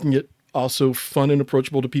just making it also fun and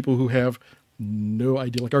approachable to people who have no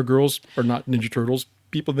idea. Like our girls are not Ninja Turtles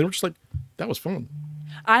people. They were just like, that was fun.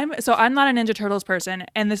 I'm not a Ninja Turtles person,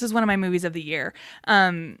 and this is one of my movies of the year.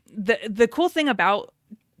 The cool thing about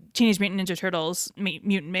Teenage Mutant Ninja Turtles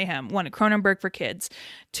Mutant Mayhem, 1, Cronenberg for Kids,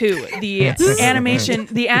 2, the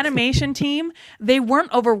animation team, they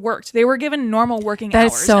weren't overworked. They were given normal working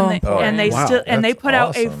hours. They put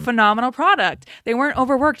out a phenomenal product. They weren't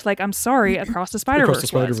overworked. Like, I'm sorry, Across the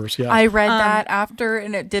Spider-Verse. Yeah. I read that after,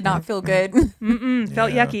 and it did not feel good.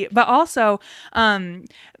 Felt yucky. But also,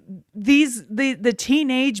 the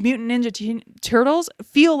Teenage Mutant Ninja Turtles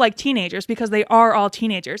feel like teenagers because they are all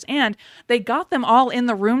teenagers, and they got them all in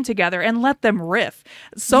the room together and let them riff.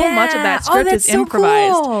 Much of that script is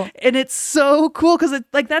improvised, cool. And it's so cool because it's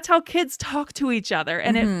like that's how kids talk to each other,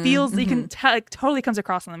 and it feels you can tell it totally comes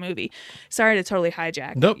across in the movie. Sorry to totally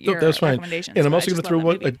hijack. Nope, that's fine. And I'm also going to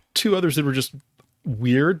throw two others that were just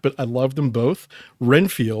weird, but I love them both.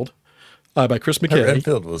 Renfield. By Chris McKay.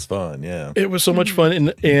 Renfield was fun, yeah. It was so much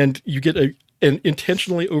fun, and you get an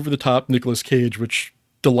intentionally over-the-top Nicolas Cage, which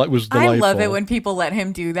was delightful. I love it when people let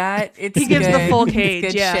him do that. He gives the full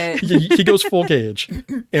Cage, shit. He goes full Cage.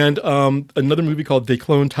 And another movie called They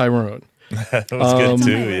Clone Tyrone. That was good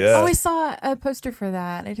too, yeah. Oh, I saw a poster for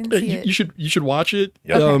that. I didn't see it. You should watch it.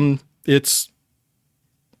 Yep. It's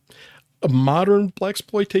a modern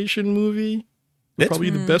blaxploitation movie.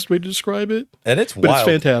 Probably the best way to describe it. And it's wild. But it's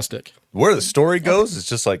fantastic. Where the story goes, it's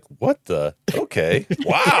just like, what the? Okay.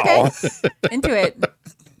 Wow. Into it.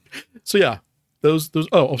 So yeah, those.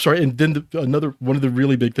 Oh, sorry. And then another one of the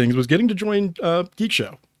really big things was getting to join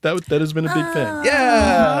Geekshow. That has been a big thing.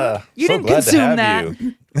 Yeah. You didn't consume that.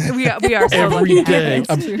 We are so every day. What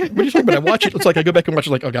are you talking about? I watch it. It's like I go back and watch it.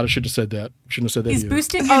 Like, oh god, I should have said that. Shouldn't have said that. He's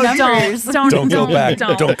boosting your numbers. Don't go back.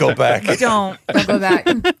 Don't go back. Don't go back.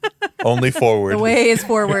 Only forward. The way is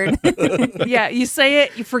forward. Yeah, you say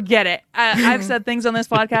it, you forget it. I've said things on this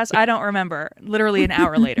podcast I don't remember. Literally an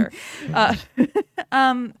hour later.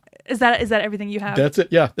 Is that everything you have? That's it.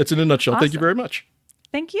 Yeah, that's in a nutshell. Awesome. Thank you very much.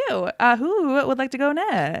 Thank you. Who would like to go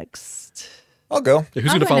next? I'll go. Yeah,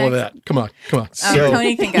 who's going to follow that? Come on.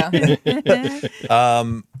 Tony can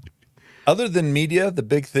go. Other than media, the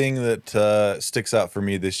big thing that sticks out for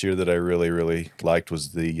me this year that I really, really liked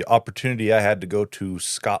was the opportunity I had to go to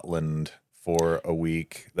Scotland for a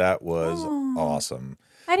week. That was awesome.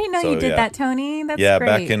 I didn't know you did that, Tony. That's great.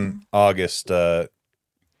 Back in August, me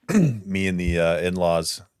and the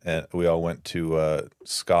in-laws, and we all went to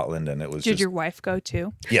Scotland, and it was Did your wife go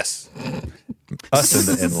too? Yes. Us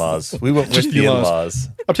and the in-laws. We went with the in-laws.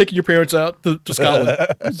 I'm taking your parents out to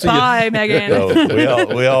Scotland. Bye, Megan. So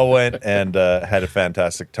we all went and had a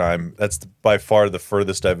fantastic time. That's by far the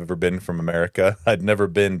furthest I've ever been from America. I'd never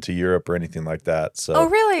been to Europe or anything like that. So. Oh,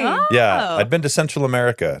 really? Yeah, I'd been to Central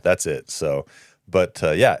America. That's it. So, but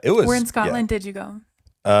it was. Where in Scotland did you go?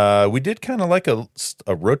 We did kind of like a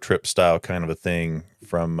road trip style kind of a thing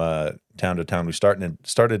from town to town. We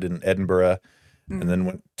started in Edinburgh, and then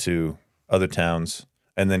went to other towns,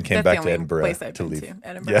 and then came back to Edinburgh to leave.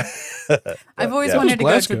 Edinburgh. Yeah, I've always wanted to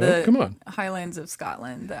go to the Highlands of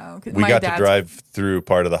Scotland, though. We got to drive through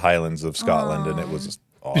part of the Highlands of Scotland, and it was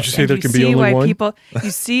awesome. Did you say there can be only one?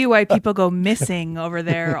 You see why people go missing over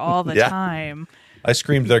there all the time. I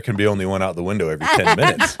screamed, "There can be only one out the window every 10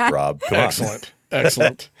 minutes." Rob, come Excellent.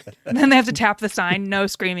 Excellent. And then they have to tap the sign. No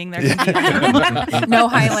screaming. There can be no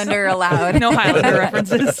Highlander allowed. No Highlander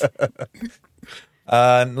references.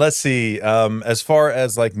 Let's see. As far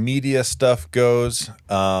as like media stuff goes,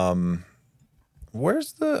 I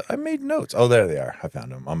made notes. Oh, there they are. I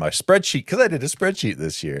found them on my spreadsheet because I did a spreadsheet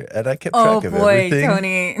this year and I kept track of everything.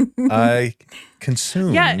 Tony. I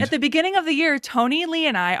consumed. Yeah, at the beginning of the year, Tony, Lee,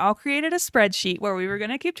 and I all created a spreadsheet where we were going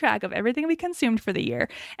to keep track of everything we consumed for the year.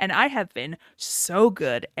 And I have been so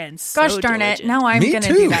good and so Gosh darn diligent. it. Now I'm going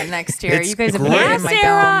to do that next year. You guys have been in my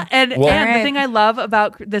dome. And the thing I love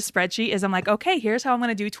about this spreadsheet is I'm like, okay, here's how I'm going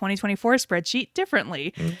to do 2024 spreadsheet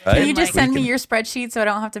differently. Can you just send me your spreadsheet so I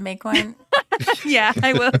don't have to make one? Yeah,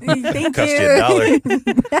 I will. Thank Cost you. you $1.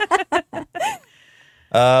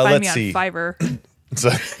 Find Let's me on see. Fiverr. So,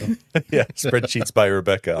 spreadsheets by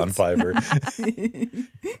Rebecca on Fiverr.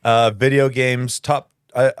 Video games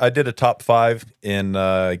I did a top 5 in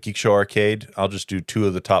Geekshow Arcade. I'll just do 2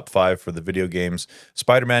 of the top 5 for the video games.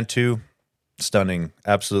 Spider-Man 2, stunning,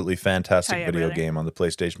 absolutely fantastic video game on the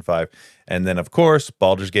PlayStation 5. And then, of course,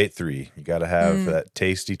 Baldur's Gate 3. You got to have that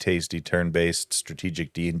tasty turn-based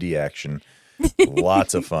strategic D&D action.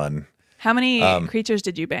 Lots of fun. How many creatures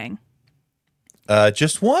did you bang?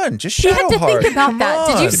 Just one. Just He had to Shadowheart. think about Come that.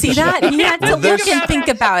 Did on. you see that? He had to look and think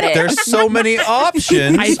about it. There's so many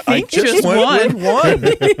options. I think just just went with one.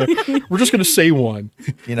 We're just going to say one.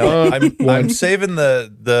 You know, I'm saving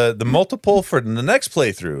the multiple for the next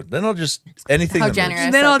playthrough. Then I'll just anything. How that moves.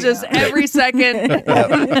 generous. Then I'll just every second.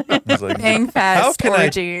 It's like, Bang fast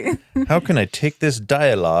orgy. how can I take this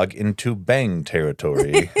dialogue into bang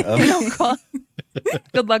territory?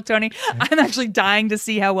 Good luck, Tony. I'm actually dying to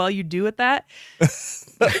see how well you do at that.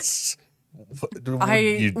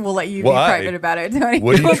 I will let you be Why? private about it, Tony.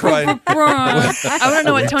 What are you trying? I want to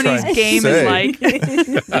know what Tony's game is like.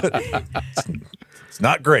 It's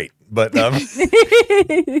not great, but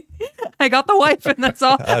I got the wife, and that's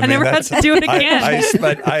all. I never had to do it again.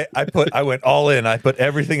 I went all in. I put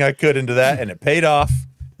everything I could into that, and it paid off.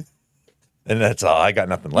 And that's all. I got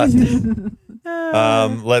nothing left.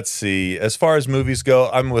 Let's see. As far as movies go,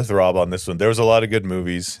 I'm with Rob on this one. There was a lot of good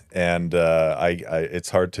movies, and it's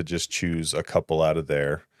hard to just choose a couple out of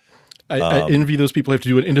there. I envy those people who have to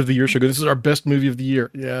do an end of the year show. This is our best movie of the year.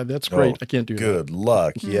 Yeah, that's great. I can't do that. Good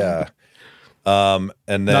luck. Yeah. And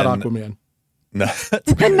then not Aquaman. No.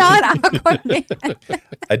 Not Aquaman.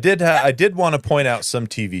 I did want to point out some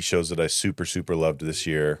TV shows that I super loved this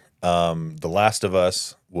year. The Last of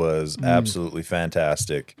Us was absolutely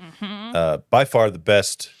fantastic. By far the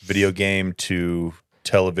best video game to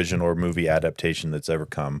television or movie adaptation that's ever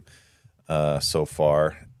come so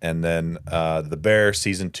far. And then The Bear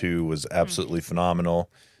season 2 was absolutely phenomenal,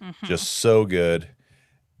 just so good.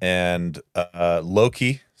 And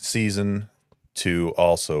Loki season 2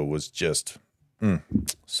 also was just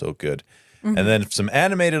so good. And then some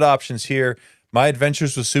animated options here. My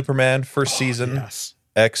Adventures with Superman first season. Yes.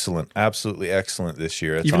 Excellent. Absolutely excellent this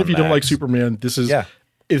year. It's Even if you on don't like Max. Superman, this is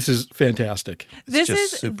fantastic. This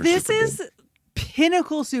just is super good.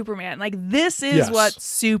 pinnacle Superman. Like this is what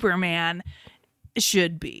Superman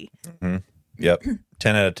should be. Yep.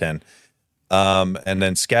 10 out of 10. And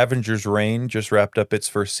then Scavenger's Reign just wrapped up its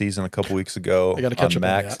first season a couple weeks ago. I got to catch up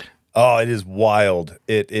Max. on that. Oh, it is wild.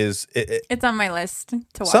 It is. It's on my list to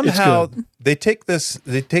watch. Somehow they take this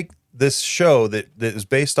show that is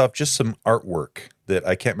based off just some artwork that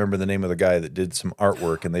I can't remember the name of the guy that did some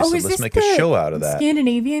artwork, and they said let's make a show out of that.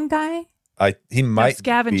 Scandinavian guy? He might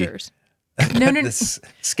Scavengers. No. this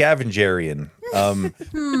Scavengerian.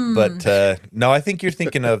 But no, I think you're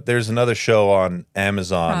thinking of. There's another show on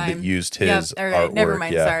Amazon Prime. that used his all right. artwork. Never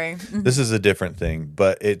mind. Yeah. Sorry. This is a different thing,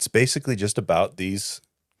 but it's basically just about these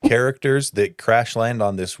characters that crash land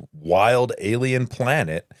on this wild alien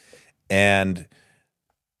planet, and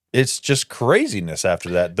it's just craziness after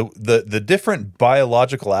that. The different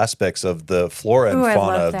biological aspects of the flora and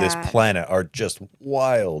fauna of this planet are just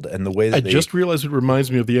wild, and the way that I just realized it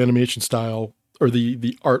reminds me of the animation style, or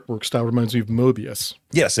the artwork style reminds me of Mobius.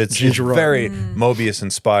 Yes, it's very Mobius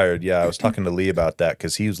inspired. Yeah, I was talking to Lee about that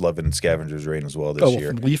because he was loving Scavenger's Reign as well this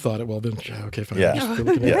year. Lee thought it. Well, then okay, fine. Yeah. Just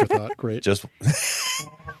looking at afterthought. Great. Just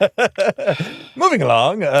moving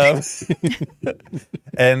along. And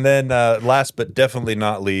then last but definitely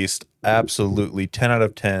not least, absolutely 10 out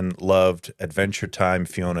of 10 loved Adventure Time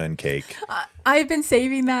Fiona and Cake. I've been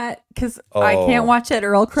saving that because I can't watch it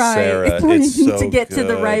or I'll cry. Sarah, We it's need so to get to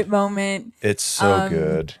the good. right moment. It's so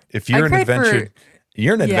good. If you're an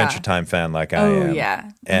Adventure Time fan like I am. Yeah.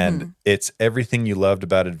 And it's everything you loved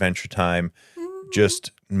about Adventure Time just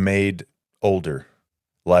made older.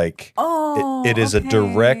 Like it is a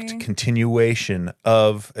direct continuation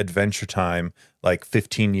of Adventure Time, like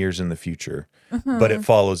 15 years in the future, but it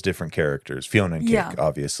follows different characters, Fiona and Cake,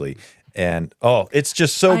 obviously. And it's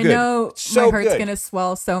just so good. I know so my heart's good. gonna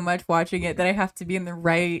swell so much watching it that I have to be in the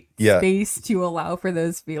right space to allow for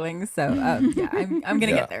those feelings. So I'm gonna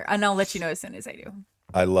get there, and I'll let you know as soon as I do.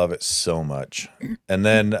 I love it so much. And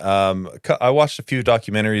then I watched a few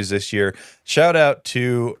documentaries this year. Shout out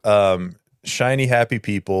to Shiny Happy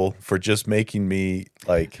People for just making me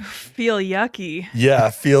like feel yucky. Yeah,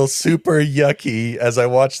 feel super yucky as I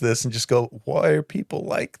watch this and just go, why are people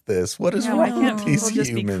like this? What is wrong with these humans?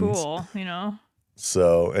 Just be cool, you know.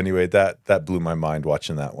 So anyway, that blew my mind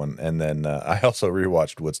watching that one. And then I also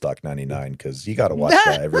rewatched Woodstock 99 because you got to watch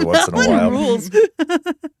that every once in a while. Rules.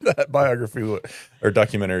 That biography or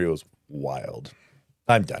documentary was wild.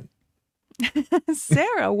 I'm done.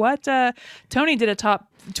 Sarah, what Tony did a top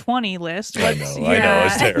 20 list. I know,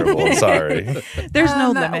 it's terrible. Sorry. There's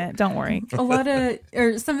no limit. Don't worry. A lot of,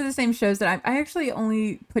 or some of the same shows that I actually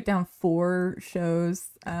only put down 4 shows.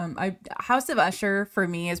 House of Usher for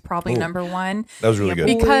me is probably number 1. That was really good.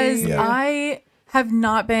 Because I have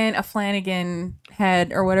not been a Flanagan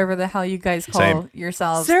head or whatever the hell you guys call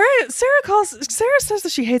yourselves. Sarah says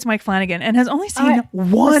that she hates Mike Flanagan and has only seen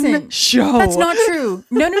one show. That's not true.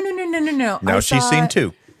 No. No, she's seen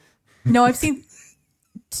 2. No, I've seen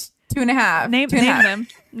 2.5.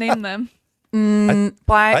 Name them.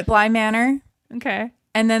 Bly Manor. Okay.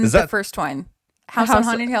 And then the first one. House on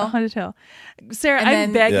Haunted Hill. Sarah,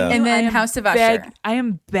 I'm begging you. And then House of Usher. I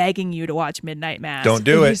am begging you to watch Midnight Mass. Don't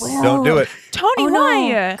do it. Don't do it. Tony,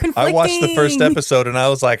 why? I watched the first episode and I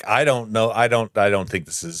was like, I don't know. I don't think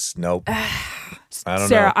this is nope. I don't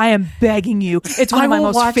Sarah, know. I am begging you. It's one of my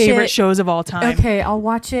most favorite shows of all time. Okay, I'll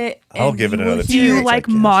watch it. I'll give it another chance. Do you like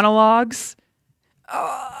monologues?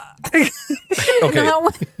 Okay,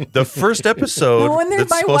 the first episode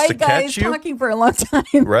that's supposed to catch you, talking for a long time,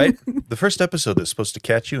 right? The first episode that's supposed to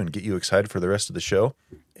catch you and get you excited for the rest of the show,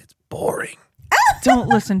 it's boring. Don't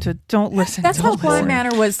listen. That's how Bly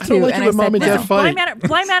Manor was too. I don't like it when mom and dad fight.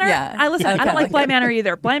 Bly Manor. Yeah. I don't like Bly Manor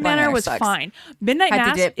either. Bly Manor was fine. Midnight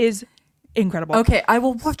Mass is incredible. Okay, I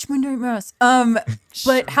will watch Midnight Mass.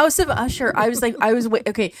 But House of Usher,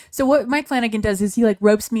 okay. So what Mike Flanagan does is he like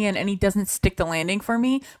ropes me in and he doesn't stick the landing for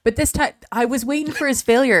me. But this time I was waiting for his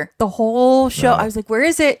failure the whole show. I was like, where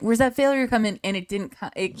is it? Where's that failure coming? And it didn't.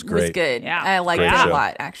 It was good. Yeah, I liked it a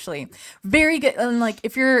lot actually. Very good. And like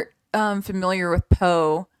if you're familiar with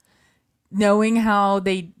Poe, knowing how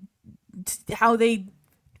they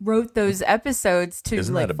wrote those episodes to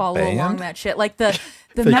Isn't follow along that shit, like the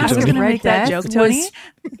Mask of Red Death Tony.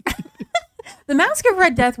 The Mask of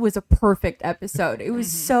Red Death was a perfect episode. It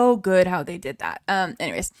was so good how they did that.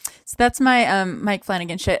 Anyways, so that's my Mike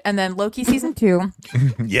Flanagan shit. And then Loki season 2.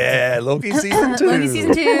 Yeah, Loki season 2. Loki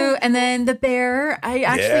season 2. And then The Bear. I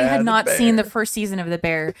actually had not seen the first season of The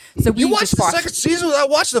Bear. So we watched the second season without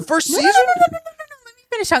watching the first season? No.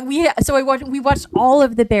 Finish on. We watched all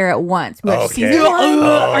of The Bear at once. We watched season 1.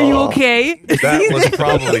 Are you okay? That was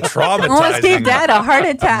probably traumatizing. Almost gave Dad a heart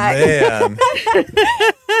attack. Man.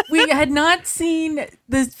 We had not seen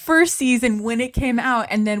the first season when it came out,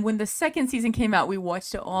 and then when the second season came out, we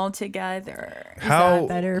watched it all together. How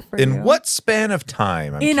better for in you? what span of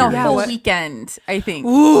time? I'm in curious. a whole weekend, I think.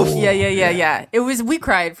 Oof. Yeah. It was. We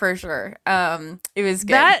cried for sure. It was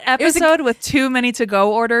good. That episode with too many to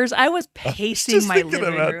go orders, I was pacing my living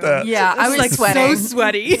room. That. Yeah, I was like sweating. So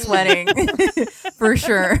sweaty. Sweating. For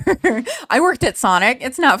sure. I worked at Sonic.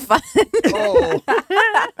 It's not fun.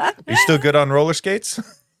 You still good on roller skates?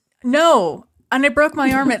 No. And I broke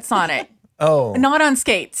my arm at Sonic. Oh. Not on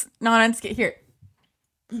skates. Here.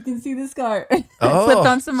 You can see the scar. Oh. Slipped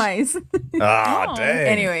on some ice. Ah, dang.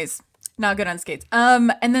 Anyways, not good on skates.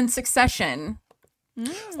 And then Succession.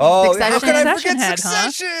 Oh, Succession. how can I Succession forget head, huh?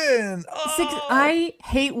 Succession? Oh. I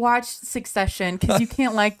hate watch Succession because you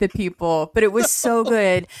can't like the people, but it was so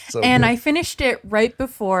good. So and good. I finished it right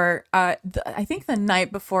before, I think the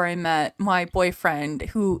night before I met my boyfriend,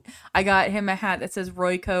 who I got him a hat that says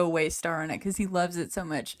Royco Waystar on it because he loves it so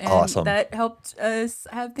much. And Awesome. that helped us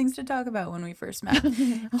have things to talk about when we first met.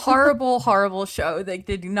 Horrible show that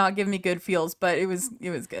did not give me good feels, but it was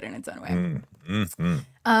good in its own way.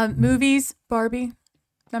 Movies, Barbie.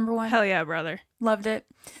 Number 1. Hell yeah, brother. Loved it.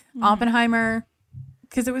 Oppenheimer,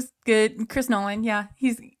 because it was good. Chris Nolan, yeah,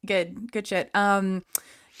 he's good. Good shit.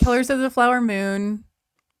 Killers of the Flower Moon,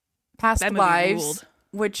 Past That movie Lives, ruled.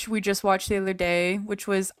 which we just watched the other day, which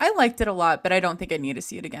was, I liked it a lot, but I don't think I need to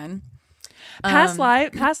see it again. Past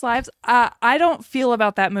Lives. I don't feel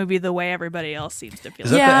about that movie the way everybody else seems to feel.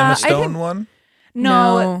 Is that the Emma Stone one?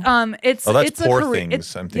 No, it's that's a Poor Korean.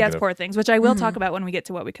 Things, I'm thinking Yeah, it's of. Poor Things, which I will talk about when we get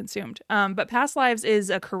to what we consumed. But Past Lives is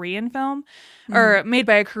a Korean film, or made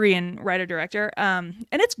by a Korean writer director. And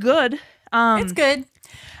it's good. It's good.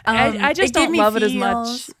 I just don't love it as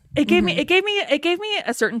much. It gave me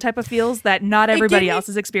a certain type of feels that not everybody else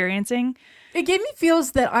is experiencing. It gave me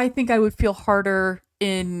feels that I think I would feel harder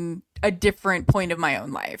in a different point of my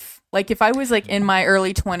own life. Like if I was like in my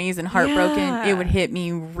early 20s and heartbroken, it would hit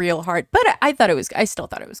me real hard. But I still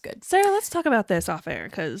thought it was good. Sarah, let's talk about this off air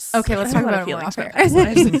because okay, let's talk about it more off air.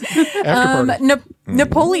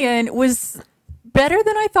 Napoleon was better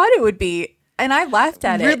than I thought it would be, and I laughed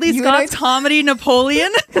at Ridley it. Scott's comedy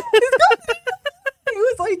Napoleon.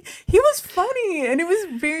 He was funny and it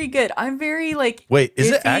was very good. I'm very like. Wait,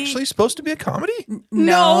 is it iffy. actually supposed to be a comedy?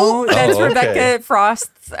 No, that's okay. Rebecca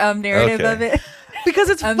Frost's narrative of it. Because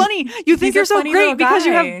it's funny. You think you're so great because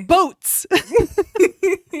you have boats. But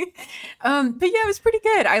yeah, it was pretty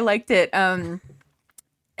good. I liked it.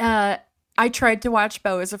 I tried to watch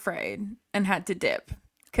Beau is Afraid and had to dip.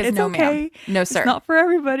 Because It's no, okay. ma'am. No, sir. It's not for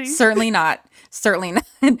everybody. Certainly not. Certainly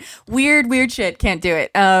not. Weird shit. Can't do it.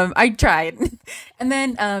 I tried. And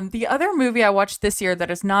then the other movie I watched this year that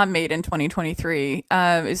is not made in 2023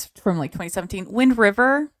 is from like 2017, Wind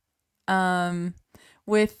River,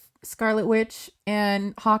 with Scarlet Witch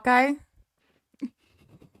and Hawkeye.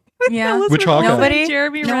 Yeah. Which Hawkeye? Nobody?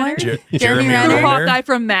 Jeremy No Renner. one? Jeremy Renner. Renner. Hawkeye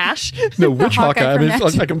from MASH. No, which Hawkeye? I mean,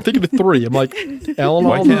 from I'm thinking of three. I'm like, Alan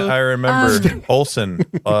Why Alda. can't I remember Olsen?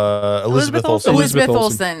 Elizabeth Olsen. Elizabeth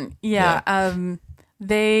Olsen. Olsen. Yeah.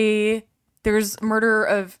 There's murder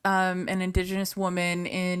of an indigenous woman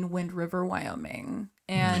in Wind River, Wyoming.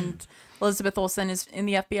 And Elizabeth Olsen is in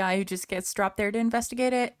the FBI who just gets dropped there to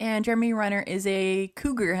investigate it. And Jeremy Renner is a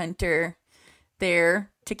cougar hunter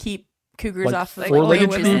there to keep cougars Like off like four-legged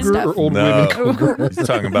witches and cougar or stuff. old No, women cougar? he's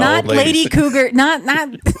talking about Not old ladies. lady cougar. Not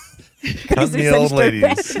Not the old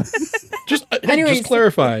ladies. Just Anyways.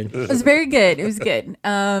 clarifying. It was very good. It was good.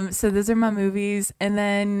 So those are my movies. And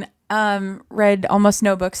then read almost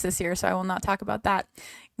no books this year, so I will not talk about that.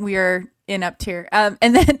 We are in up tier. And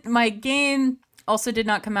then my game also did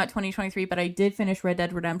not come out 2023, but I did finish Red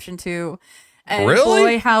Dead Redemption 2. And Really?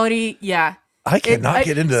 boy, howdy. Yeah. I cannot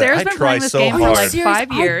get into that. Sarah's I been try playing this so game for hard. like Serious?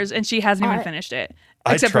 5 years, and she hasn't even finished it.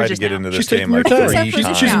 I Except tried for to just get now. into this She's game taking her like time. 3 Except for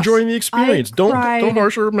times. She's now. enjoying the experience. I Don't cried.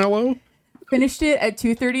 harsh her, Mellow. Finished it at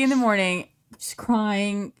 2:30 in the morning, just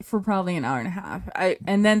crying for probably an hour and a half.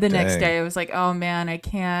 And then the next Dang. day I was like, oh man, I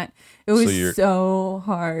can't. It was you're- so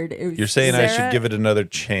hard. It was You're saying I should Sarah- give it another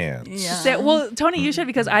chance. Yeah. Well, Tony, you should,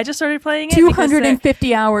 because I just started playing it. because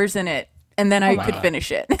 250 hours in it, and then I could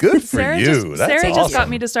finish it. Good for Sarah you. just, That's Sarah awesome. just got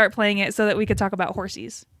me to start playing it so that we could talk about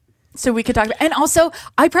horsies. So we could talk about, and also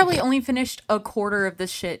I probably only finished a quarter of this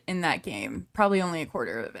shit in that game. Probably only a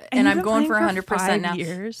quarter of it, and you've I'm been going for playing 100% 5 now.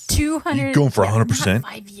 years. 200. Going for 100%?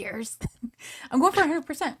 5 years. I'm going for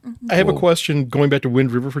 100%. I have a question going back to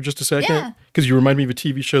Wind River for just a second. Yeah. Because you remind me of a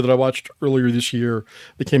TV show that I watched earlier this year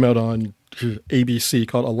that came out on ABC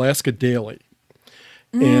called Alaska Daily.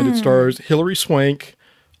 And it stars Hilary Swank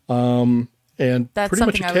and That's pretty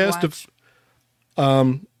much a something I would cast of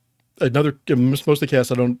most of the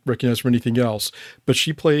cast I don't recognize from anything else, but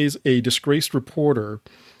she plays a disgraced reporter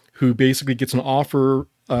who basically gets an offer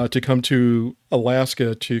to come to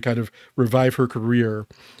Alaska to kind of revive her career,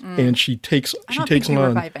 and she takes I don't think you on.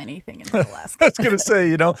 revive anything in Alaska. I was going to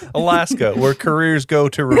say, Alaska, where careers go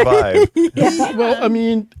to revive. Well, I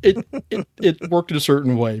mean, it worked in a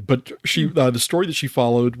certain way, but she the story that she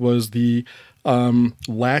followed was the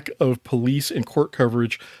lack of police and court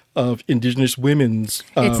coverage of Indigenous women's.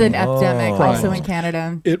 It's an epidemic also crimes. in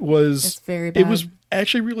Canada. It was. It's very It was bad.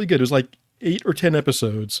 actually really good. It was like 8 or 10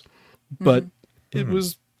 episodes, but it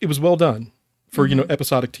was well done for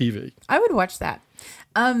episodic TV. I would watch that.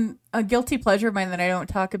 A guilty pleasure of mine that I don't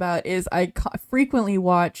talk about is I frequently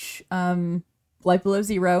watch Life Below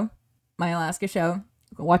Zero, my Alaska show.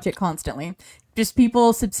 Watch it constantly. Just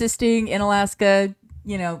people subsisting in Alaska,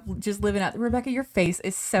 just living out. Rebecca, your face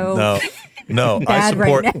is so No, bad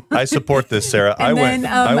right I support this, Sarah. And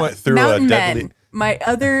I went through Mountain a deadly. Men, my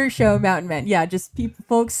other show, Mountain Men. Yeah, just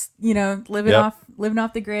folks, living Yep.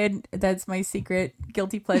 off the grid. That's my secret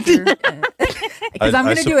guilty pleasure. Because I'm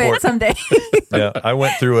I going to do it support- someday. Yeah, I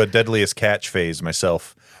went through a deadliest catch phase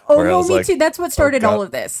myself. Oh where I no, was me like, too. That's what started God. all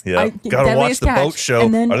of this. Yeah. Gotta watch Deadliest the boat show.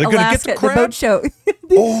 And then Are they gonna get the Alaska, the boat crab? show.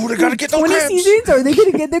 Oh, they gotta get the 20 crabs. seasons. Are they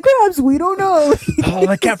going to get the crabs? We don't know. Oh,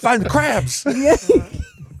 they can't find the crabs. Yeah.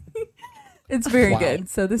 It's very good.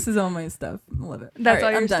 So this is all my stuff. Love it. That's all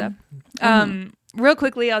right, your I'm stuff. done. Real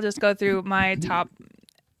quickly, I'll just go through my top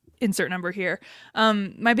insert number here.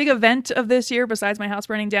 My big event of this year, besides my house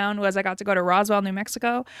burning down, was I got to go to Roswell, New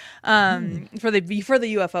Mexico, for the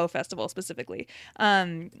UFO festival specifically.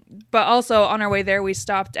 But also on our way there, we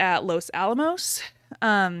stopped at Los Alamos.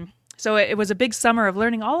 So it was a big summer of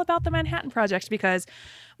learning all about the Manhattan Project, because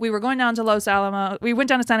we were going down to Los Alamos. We went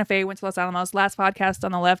down to Santa Fe, went to Los Alamos. Last podcast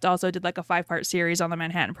on the left also did like a 5-part series on the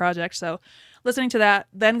Manhattan Project. So listening to that,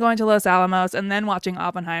 then going to Los Alamos, and then watching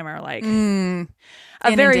Oppenheimer, like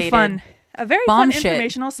a very fun shit.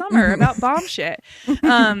 informational summer about bomb shit.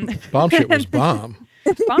 Bomb shit was bomb.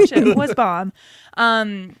 Bomb shit was bomb.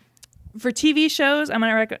 For TV shows, I'm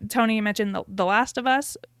gonna Tony mentioned the Last of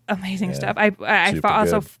Us, amazing stuff. I super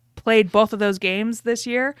also good. played both of those games this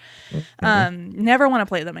year. Never want to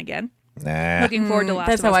play them again. Nah. Looking forward to Last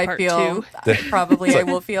That's of Us how I Part feel. 2. Probably I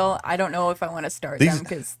will feel. I don't know if I want to start them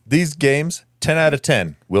because These games, 10 out of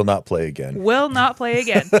 10, will not play again. Will not play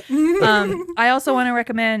again. I also want to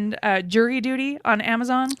recommend Jury Duty on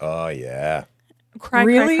Amazon. Oh, yeah. Cry,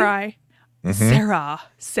 Really? cry, cry. Sarah.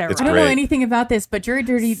 It's I don't great. know anything about this, but jury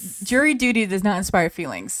duty does not inspire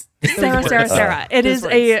feelings. Sarah. It is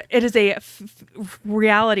a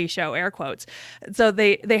reality show, air quotes. So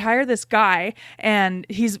they hire this guy, and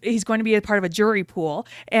he's going to be a part of a jury pool,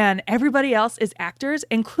 and everybody else is actors,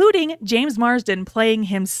 including James Marsden playing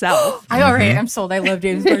himself. I'm sold. I love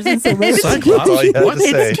James Marsden so much. That's all you have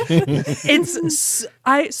to say.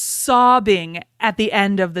 I sobbing at the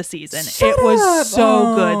end of the season. It was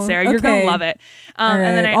so good, Sarah. You're gonna love it. And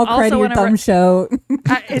then I'll credit your thumb show.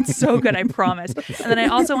 It's so good, I promise. And then I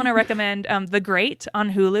also want to recommend The Great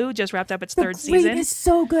on Hulu. Just wrapped up its third season. The Great is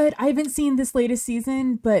so good. I haven't seen this latest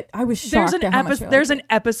season, but I was shocked at how much there's an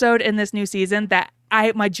episode in this new season that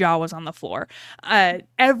my jaw was on the floor.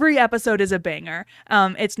 Every episode is a banger.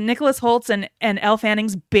 It's Nicholas Holtz and Elle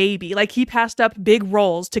Fanning's baby. Like, he passed up big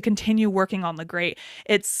roles to continue working on The Great.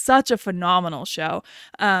 It's such a phenomenal show.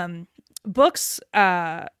 Books.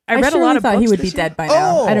 I read a lot of books. He would be dead by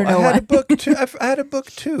now. I don't know. I had a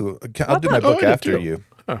book too. I'll do my book after you.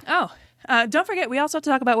 Don't forget, we also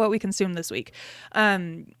talk about what we consumed this week.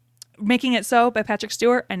 Making It So by Patrick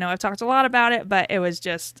Stewart. I know I've talked a lot about it, but it was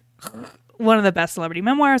just one of the best celebrity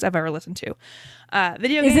memoirs I've ever listened to.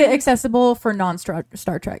 Is it accessible for non-Star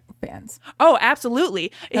Trek fans? Oh,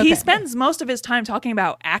 absolutely. Okay. He spends most of his time talking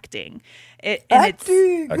about acting.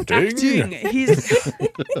 Acting. He's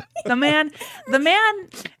the man.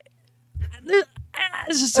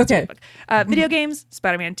 It's just such a book. Video games,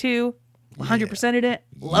 Spider-Man 2, 100%ed it.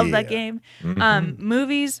 Love that game.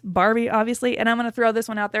 Movies, Barbie, obviously. And I'm going to throw this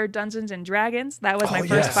one out there, Dungeons and Dragons. That was my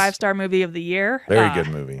first 5-star movie of the year. Very good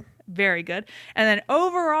movie. Very good. And then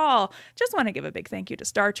overall, just want to give a big thank you to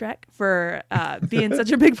Star Trek for being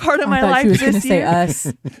such a big part of my life this year. Say us.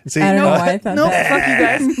 See, I don't know why I thought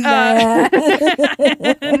that.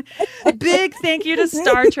 Fuck you guys. Big thank you to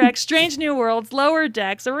Star Trek, Strange New Worlds, Lower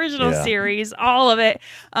Decks, original series, all of it.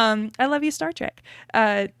 I love you, Star Trek.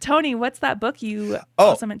 Tony, what's that book you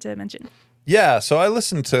also meant to mention? Yeah, so I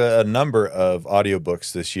listened to a number of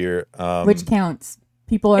audiobooks this year. Which counts.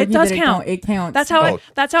 People argue that it counts. That's how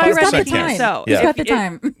I read Making It So. Who's got the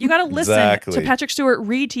time? You got to listen to Patrick Stewart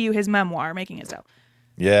read to you his memoir, Making It So.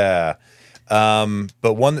 Yeah.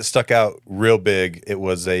 But one that stuck out real big, it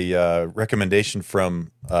was a recommendation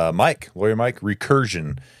from Lawyer Mike,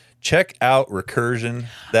 Recursion. Check out Recursion.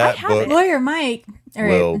 That book Lawyer Mike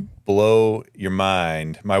will blow your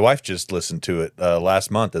mind. My wife just listened to it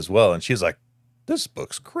last month as well, and she's like, this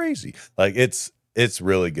book's crazy. Like, it's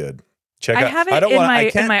really good. I have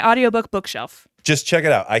it in my audiobook bookshelf. Just check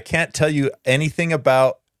it out. I can't tell you anything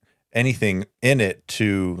about anything in it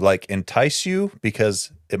to like entice you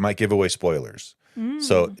because it might give away spoilers.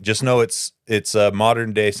 So just know it's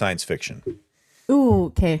modern day science fiction. Ooh,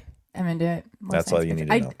 okay. I'm into it. That's all you need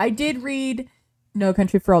to know. I did read No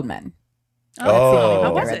Country for Old Men.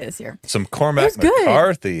 How was it this year? Some Cormac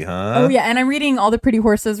McCarthy, huh? Oh yeah, and I'm reading All the Pretty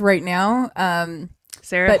Horses right now.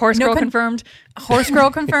 Sarah, horse girl confirmed. Horse girl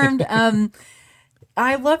confirmed.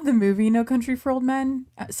 I love the movie No Country for Old Men.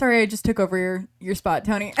 Sorry, I just took over your spot,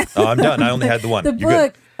 Tony. Oh, I'm done. I only had the one. The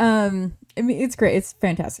book, I mean, it's great. It's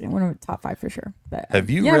fantastic. One of the top 5 for sure. But have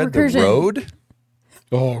you read Recursion. The Road?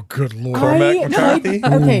 Oh, good Lord. Cormac McCarthy?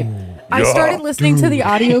 I started listening to the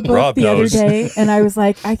audiobook the other day, and I was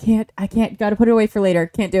like, I can't, got to put it away for later.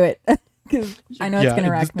 Can't do it. Because I know it's going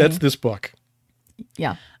to wreck me. That's this book.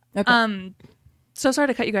 Yeah. Okay. So sorry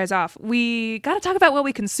to cut you guys off. We got to talk about what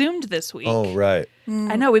we consumed this week. Oh, right.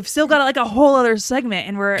 I know. We've still got like a whole other segment,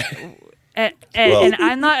 and we're... and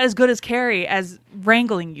I'm not as good as Carrie as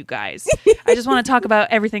wrangling you guys. I just want to talk about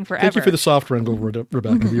everything forever. Thank you for the soft wrangle,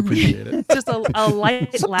 Rebecca. We appreciate it. Just a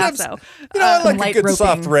light lasso. I like a good roping.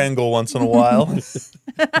 Soft wrangle once in a while. Who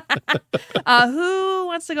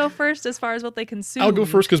wants to go first as far as what they consumed? I'll go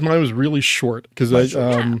first because mine was really short. Because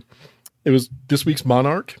it was this week's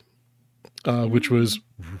Monarch, which was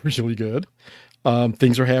really good.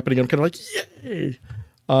 Things are happening. I'm kind of like, yay.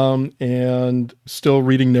 And still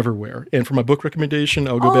reading Neverwhere. And for my book recommendation,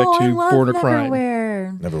 I'll go back to Born a Crime.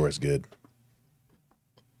 Neverwhere's good.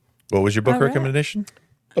 What was your book recommendation?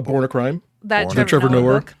 Born a Crime. That Trevor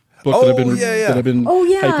Noah book that I've been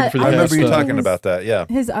hyping for the I remember you past, talking about that. Yeah,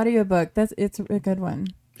 his audiobook. It's a good one.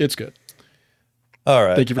 It's good. All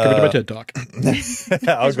right. Thank you for coming to my TED Talk.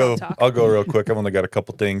 I'll go real quick. I've only got a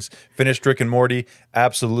couple things. Finished Rick and Morty.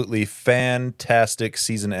 Absolutely fantastic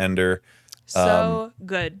season ender. So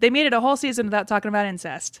good. They made it a whole season without talking about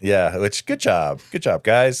incest. Yeah, which good job,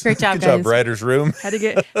 guys. Great job, good job, writers' room. Had to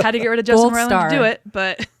get rid of Justin Roiland to do it,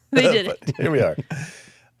 but they did it. Here we are.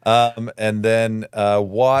 And then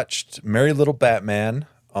watched Merry Little Batman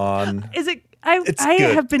on. Is it? I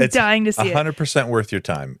have been dying to see it. 100% worth your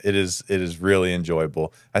time. It is really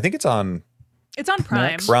enjoyable. I think it's on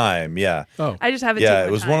Prime. Prime, yeah. Oh, I just haven't. Yeah,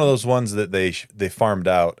 it was one of those ones that they farmed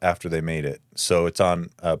out after they made it. So it's on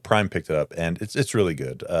Prime. Picked it up, and it's really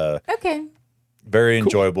good. Okay. Very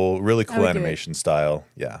enjoyable, really cool animation style.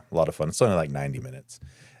 Yeah, a lot of fun. It's only like 90 minutes,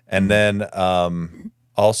 and then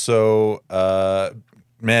also.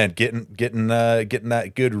 Man, getting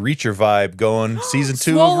that good Reacher vibe going. Season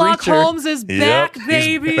 2 of Reacher. Sherlock Holmes is back,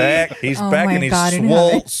 baby. He's back. He's back, and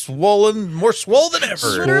he's swollen, more swole than ever.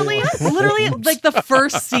 Literally, like the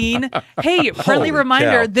first scene. Hey, friendly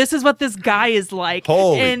reminder: this is what this guy is like.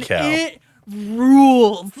 Holy cow! It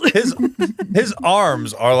rules. His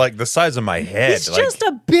arms are like the size of my head. He's just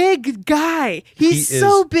a big guy. He's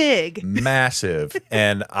so big, massive,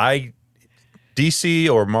 and DC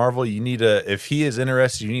or Marvel, you need to, if he is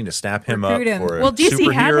interested, you need to snap him up for a DC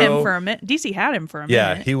superhero. had him for a minute. DC had him for a minute.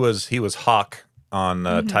 Yeah, he was Hawk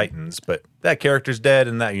on Titans, but that character's dead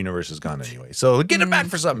and that universe is gone anyway. So get him back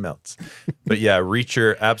for something else. But yeah,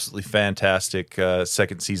 Reacher, absolutely fantastic.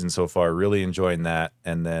 Second season so far, really enjoying that.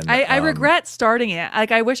 And then I regret starting it.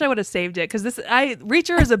 Like I wish I would have saved it because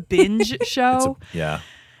Reacher is a binge show.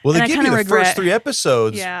 Well, they give you the first 3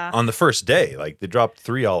 episodes on the first day. Like they dropped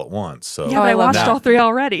 3 all at once. So yeah, I watched all 3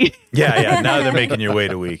 already. Yeah. Now they're making you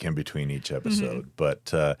wait a week in between each episode.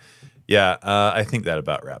 But I think that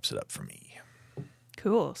about wraps it up for me.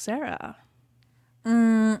 Cool, Sarah.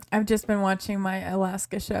 I've just been watching my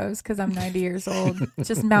Alaska shows because I'm 90 years old.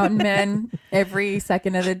 Just mountain men every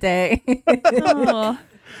second of the day.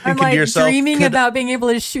 I'm like dreaming about being able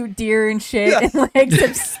to shoot deer and shit and like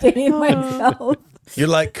sustain myself. You're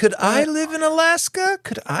like, could I live in Alaska?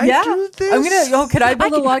 Could I do this? I'm gonna. Could I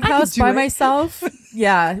build a log house by myself?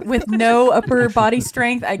 Yeah, with no upper body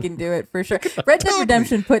strength, I can do it for sure. Red Dead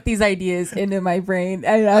Redemption put these ideas into my brain,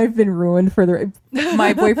 and I've been ruined for the.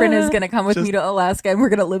 My boyfriend is gonna come with me to Alaska, and we're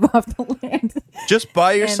gonna live off the land. Just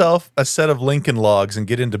buy yourself a set of Lincoln logs and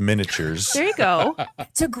get into miniatures. There you go.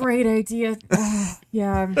 It's a great idea.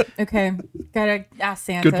 Yeah. Okay. Gotta ask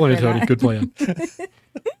Santa. Good plan, Tony. Good plan.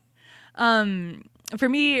 For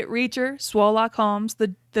me, Reacher, Sherlock Holmes,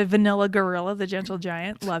 the vanilla gorilla, the gentle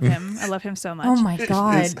giant. Love him. I love him so much. Oh my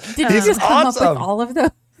God. Did you just come up with all of them?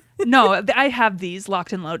 No, I have these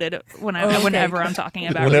locked and loaded whenever I'm talking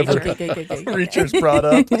about Reacher. Reacher's brought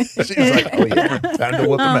up. She's like, oh yeah, time to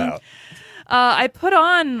whip him out. I put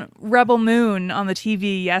on Rebel Moon on the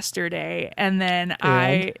TV yesterday, and then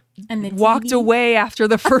I walked away after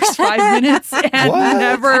the first 5 minutes and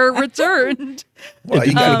never returned. Well,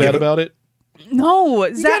 you got bad about it? No,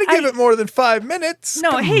 you gotta give it more than 5 minutes.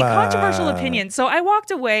 No, controversial opinion. So I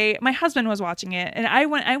walked away. My husband was watching it, and I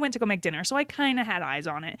went to go make dinner, so I kind of had eyes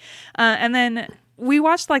on it. And then we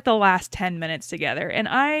watched like the last 10 minutes together, and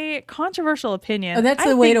controversial opinion. Oh, that's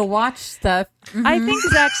the way to watch stuff. Mm-hmm. I think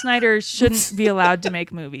Zack Snyder shouldn't be allowed to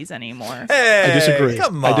make movies anymore. Hey, I disagree.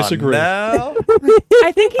 Come on, I disagree. Now.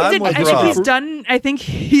 I think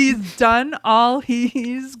he's done all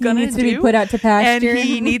he's gonna do. He needs to be put out to pasture, and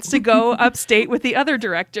he needs to go upstate with the other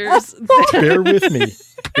directors. Bear with me.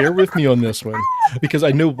 Bear with me on this one because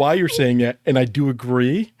I know why you're saying that, and I do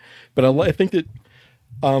agree. But I think that,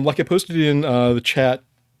 like I posted in the chat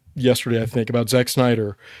yesterday, I think about Zack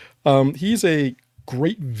Snyder. He's a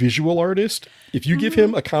great visual artist. If you give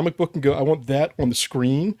him a comic book and go, I want that on the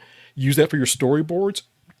screen, use that for your storyboards,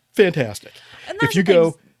 fantastic. If you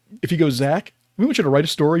go, Zach, we want you to write a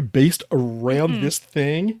story based around this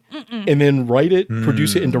thing and then write it,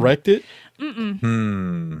 produce it, and direct it.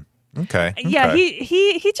 Okay. Yeah,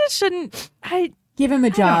 he just shouldn't. Give him a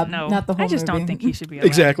job, not the whole I just movie. Don't think he should be allowed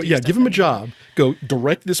Exactly. to do Yeah, give him a anymore. job. Go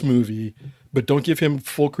direct this movie, but don't give him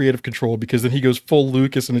full creative control because then he goes full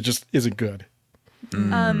Lucas and it just isn't good.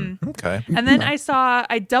 Okay. And then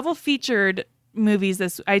I double featured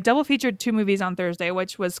movies. I double featured 2 movies on Thursday,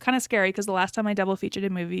 which was kind of scary because the last time I double featured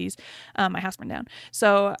in movies, my house burned down.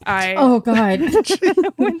 So I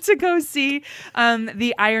went to go see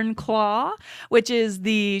The Iron Claw, which is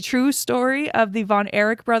the true story of the Von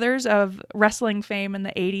Erich brothers of wrestling fame in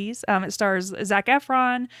the 80s. It stars Zac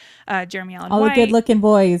Efron, Jeremy Allen all White. the good-looking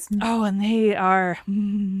boys. Oh, and they are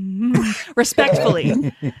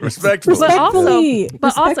respectfully. Respectfully.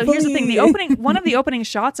 But also, here's the thing: one of the opening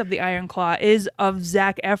shots of The Iron Claw is of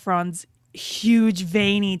Zac Efron's huge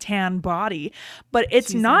veiny tan body, but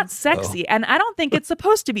it's not sexy, and I don't think it's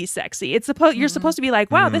supposed to be sexy. It's you're supposed to be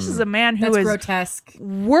like, wow, this is a man who has grotesque,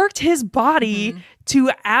 worked his body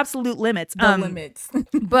to absolute limits. Limits.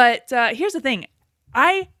 But here's the thing: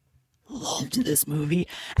 I loved this movie.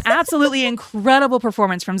 Absolutely incredible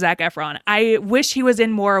performance from Zac Efron. I wish he was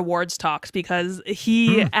in more awards talks because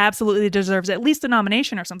he absolutely deserves at least a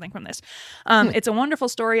nomination or something from this. It's a wonderful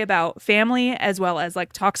story about family as well as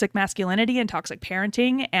like toxic masculinity and toxic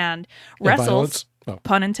parenting, and wrestles,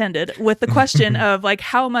 pun intended, with the question of like,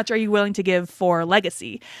 how much are you willing to give for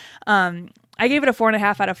legacy? I gave it a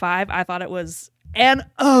 4.5 out of 5. I thought it was an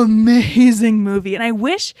amazing movie, and I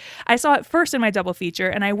wish I saw it first in my double feature,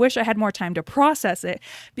 and I wish I had more time to process it,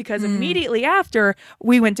 because immediately after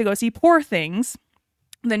we went to go see Poor Things,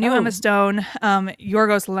 the new Emma Stone,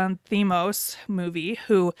 Yorgos Lanthimos movie,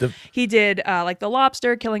 who he did like The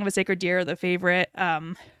Lobster, Killing of a Sacred Deer, The Favorite.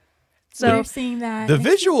 So we're seeing that. The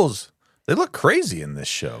visuals, they look crazy in this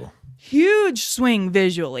show. Huge swing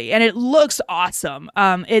visually, and it looks awesome.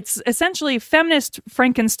 It's essentially feminist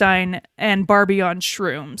Frankenstein and Barbie on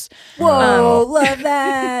shrooms. Whoa, love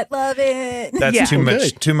that. Love it. That's too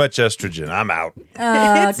much estrogen. I'm out.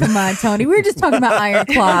 Come on, Tony. We were just talking about Iron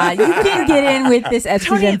Claw. You can get in with this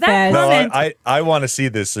estrogen fest. No, I want to see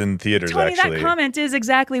this in theaters, Tony, actually. that comment is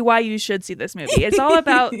exactly why you should see this movie. It's all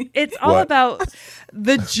about about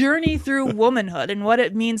the journey through womanhood and what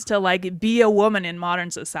it means to like be a woman in modern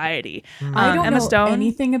society. I don't Emma know Stone,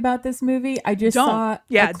 anything about this movie. I just saw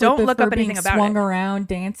don't look up anything about swung it. around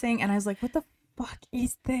dancing, and I was like, "What the fuck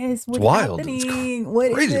is this? What's wild. happening? It's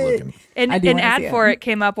What crazy is it?" looking. An ad for it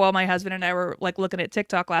came up while my husband and I were like looking at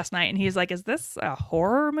TikTok last night, and he's like, "Is this a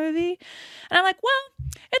horror movie?" And I'm like,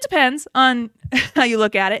 "Well, it depends on how you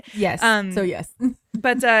look at it." Yes. So yes.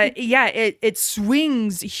 But it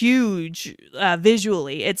swings huge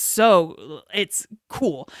visually. It's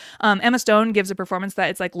cool. Emma Stone gives a performance that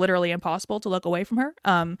it's like literally impossible to look away from her.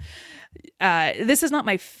 This is not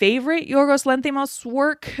my favorite Yorgos Lanthimos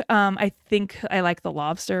work. I think I like The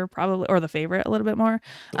Lobster probably, or The Favorite, a little bit more.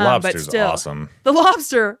 The Lobster's but still, awesome. The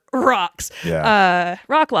Lobster rocks. Yeah.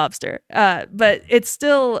 Rock Lobster. But it's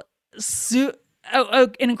still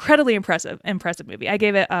an incredibly impressive movie. I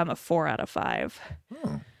gave it a 4 out of 5.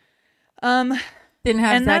 Didn't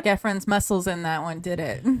have Zac Efron's muscles in that one, did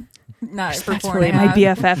it? Not for 4.5. My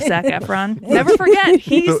BFF Zac Efron. Never forget,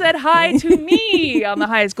 he said hi to me on the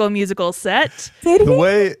High School Musical set. Did he?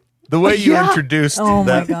 The way you introduced oh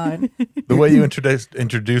that, my god! The way you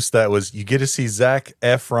introduced that was you get to see Zac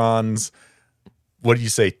Efron's, what do you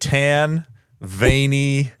say, tan,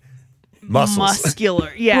 veiny muscles.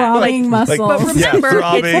 Muscular, yeah, throbbing muscles. But remember,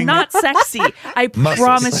 throbbing. it's not sexy. I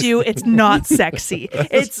promise you, it's not sexy.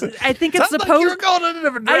 I think it's supposed. Like you're going in a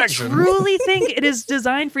different direction. I truly think it is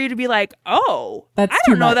designed for you to be like, oh, That's I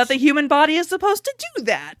too don't know much. that the human body is supposed to do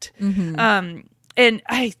that. Mm-hmm. And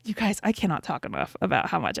you guys, I cannot talk enough about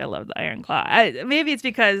how much I love the Iron Claw. Maybe it's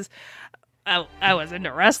because I was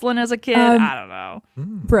into wrestling as a kid. I don't know.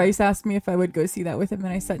 Bryce asked me if I would go see that with him,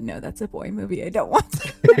 and I said no. That's a boy movie. I don't want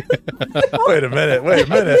to. Wait a minute.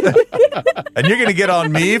 And you're gonna get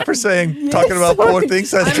on me for talking about Poor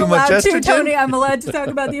Things has too much estrogen? Tony, I'm allowed to talk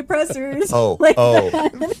about the oppressors. Okay.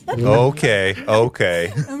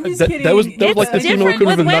 I'm just kidding. That was like the different female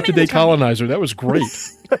equivalent of with Not the women, Day Colonizer. That was great.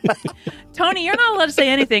 Tony, you're not allowed to say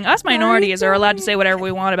anything. Us minorities are allowed to say whatever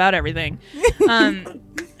we want about everything.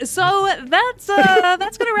 So that's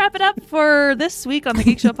gonna wrap it up for this week on the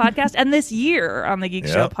Geek Show podcast and this year on the Geek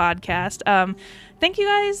Show podcast. Thank you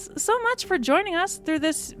guys so much for joining us through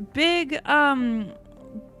this big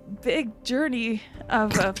journey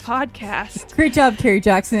of a podcast. Great job, Carrie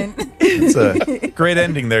Jackson. It's a great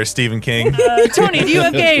ending there, Stephen King. Tony, do you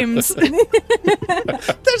have games?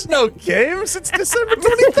 There's no games. It's December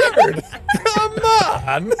 23rd.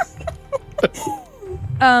 Come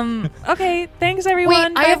on. Okay, thanks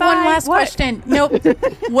everyone. Wait, I have one last What? question. Nope.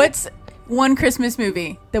 What's one Christmas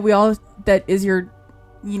movie that is you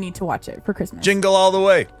need to watch it for Christmas? Jingle All the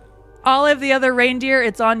Way. All of the other reindeer,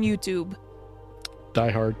 it's on YouTube.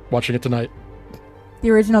 Die Hard. Watching it tonight.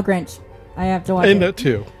 The original Grinch. I have to watch And it. that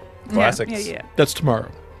too. Classics. Yeah. That's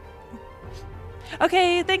tomorrow.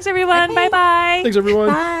 Okay, thanks everyone. Bye-bye. Thanks, everyone.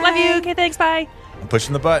 Bye. Love you. Okay, thanks. Bye. I'm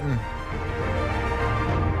pushing the button.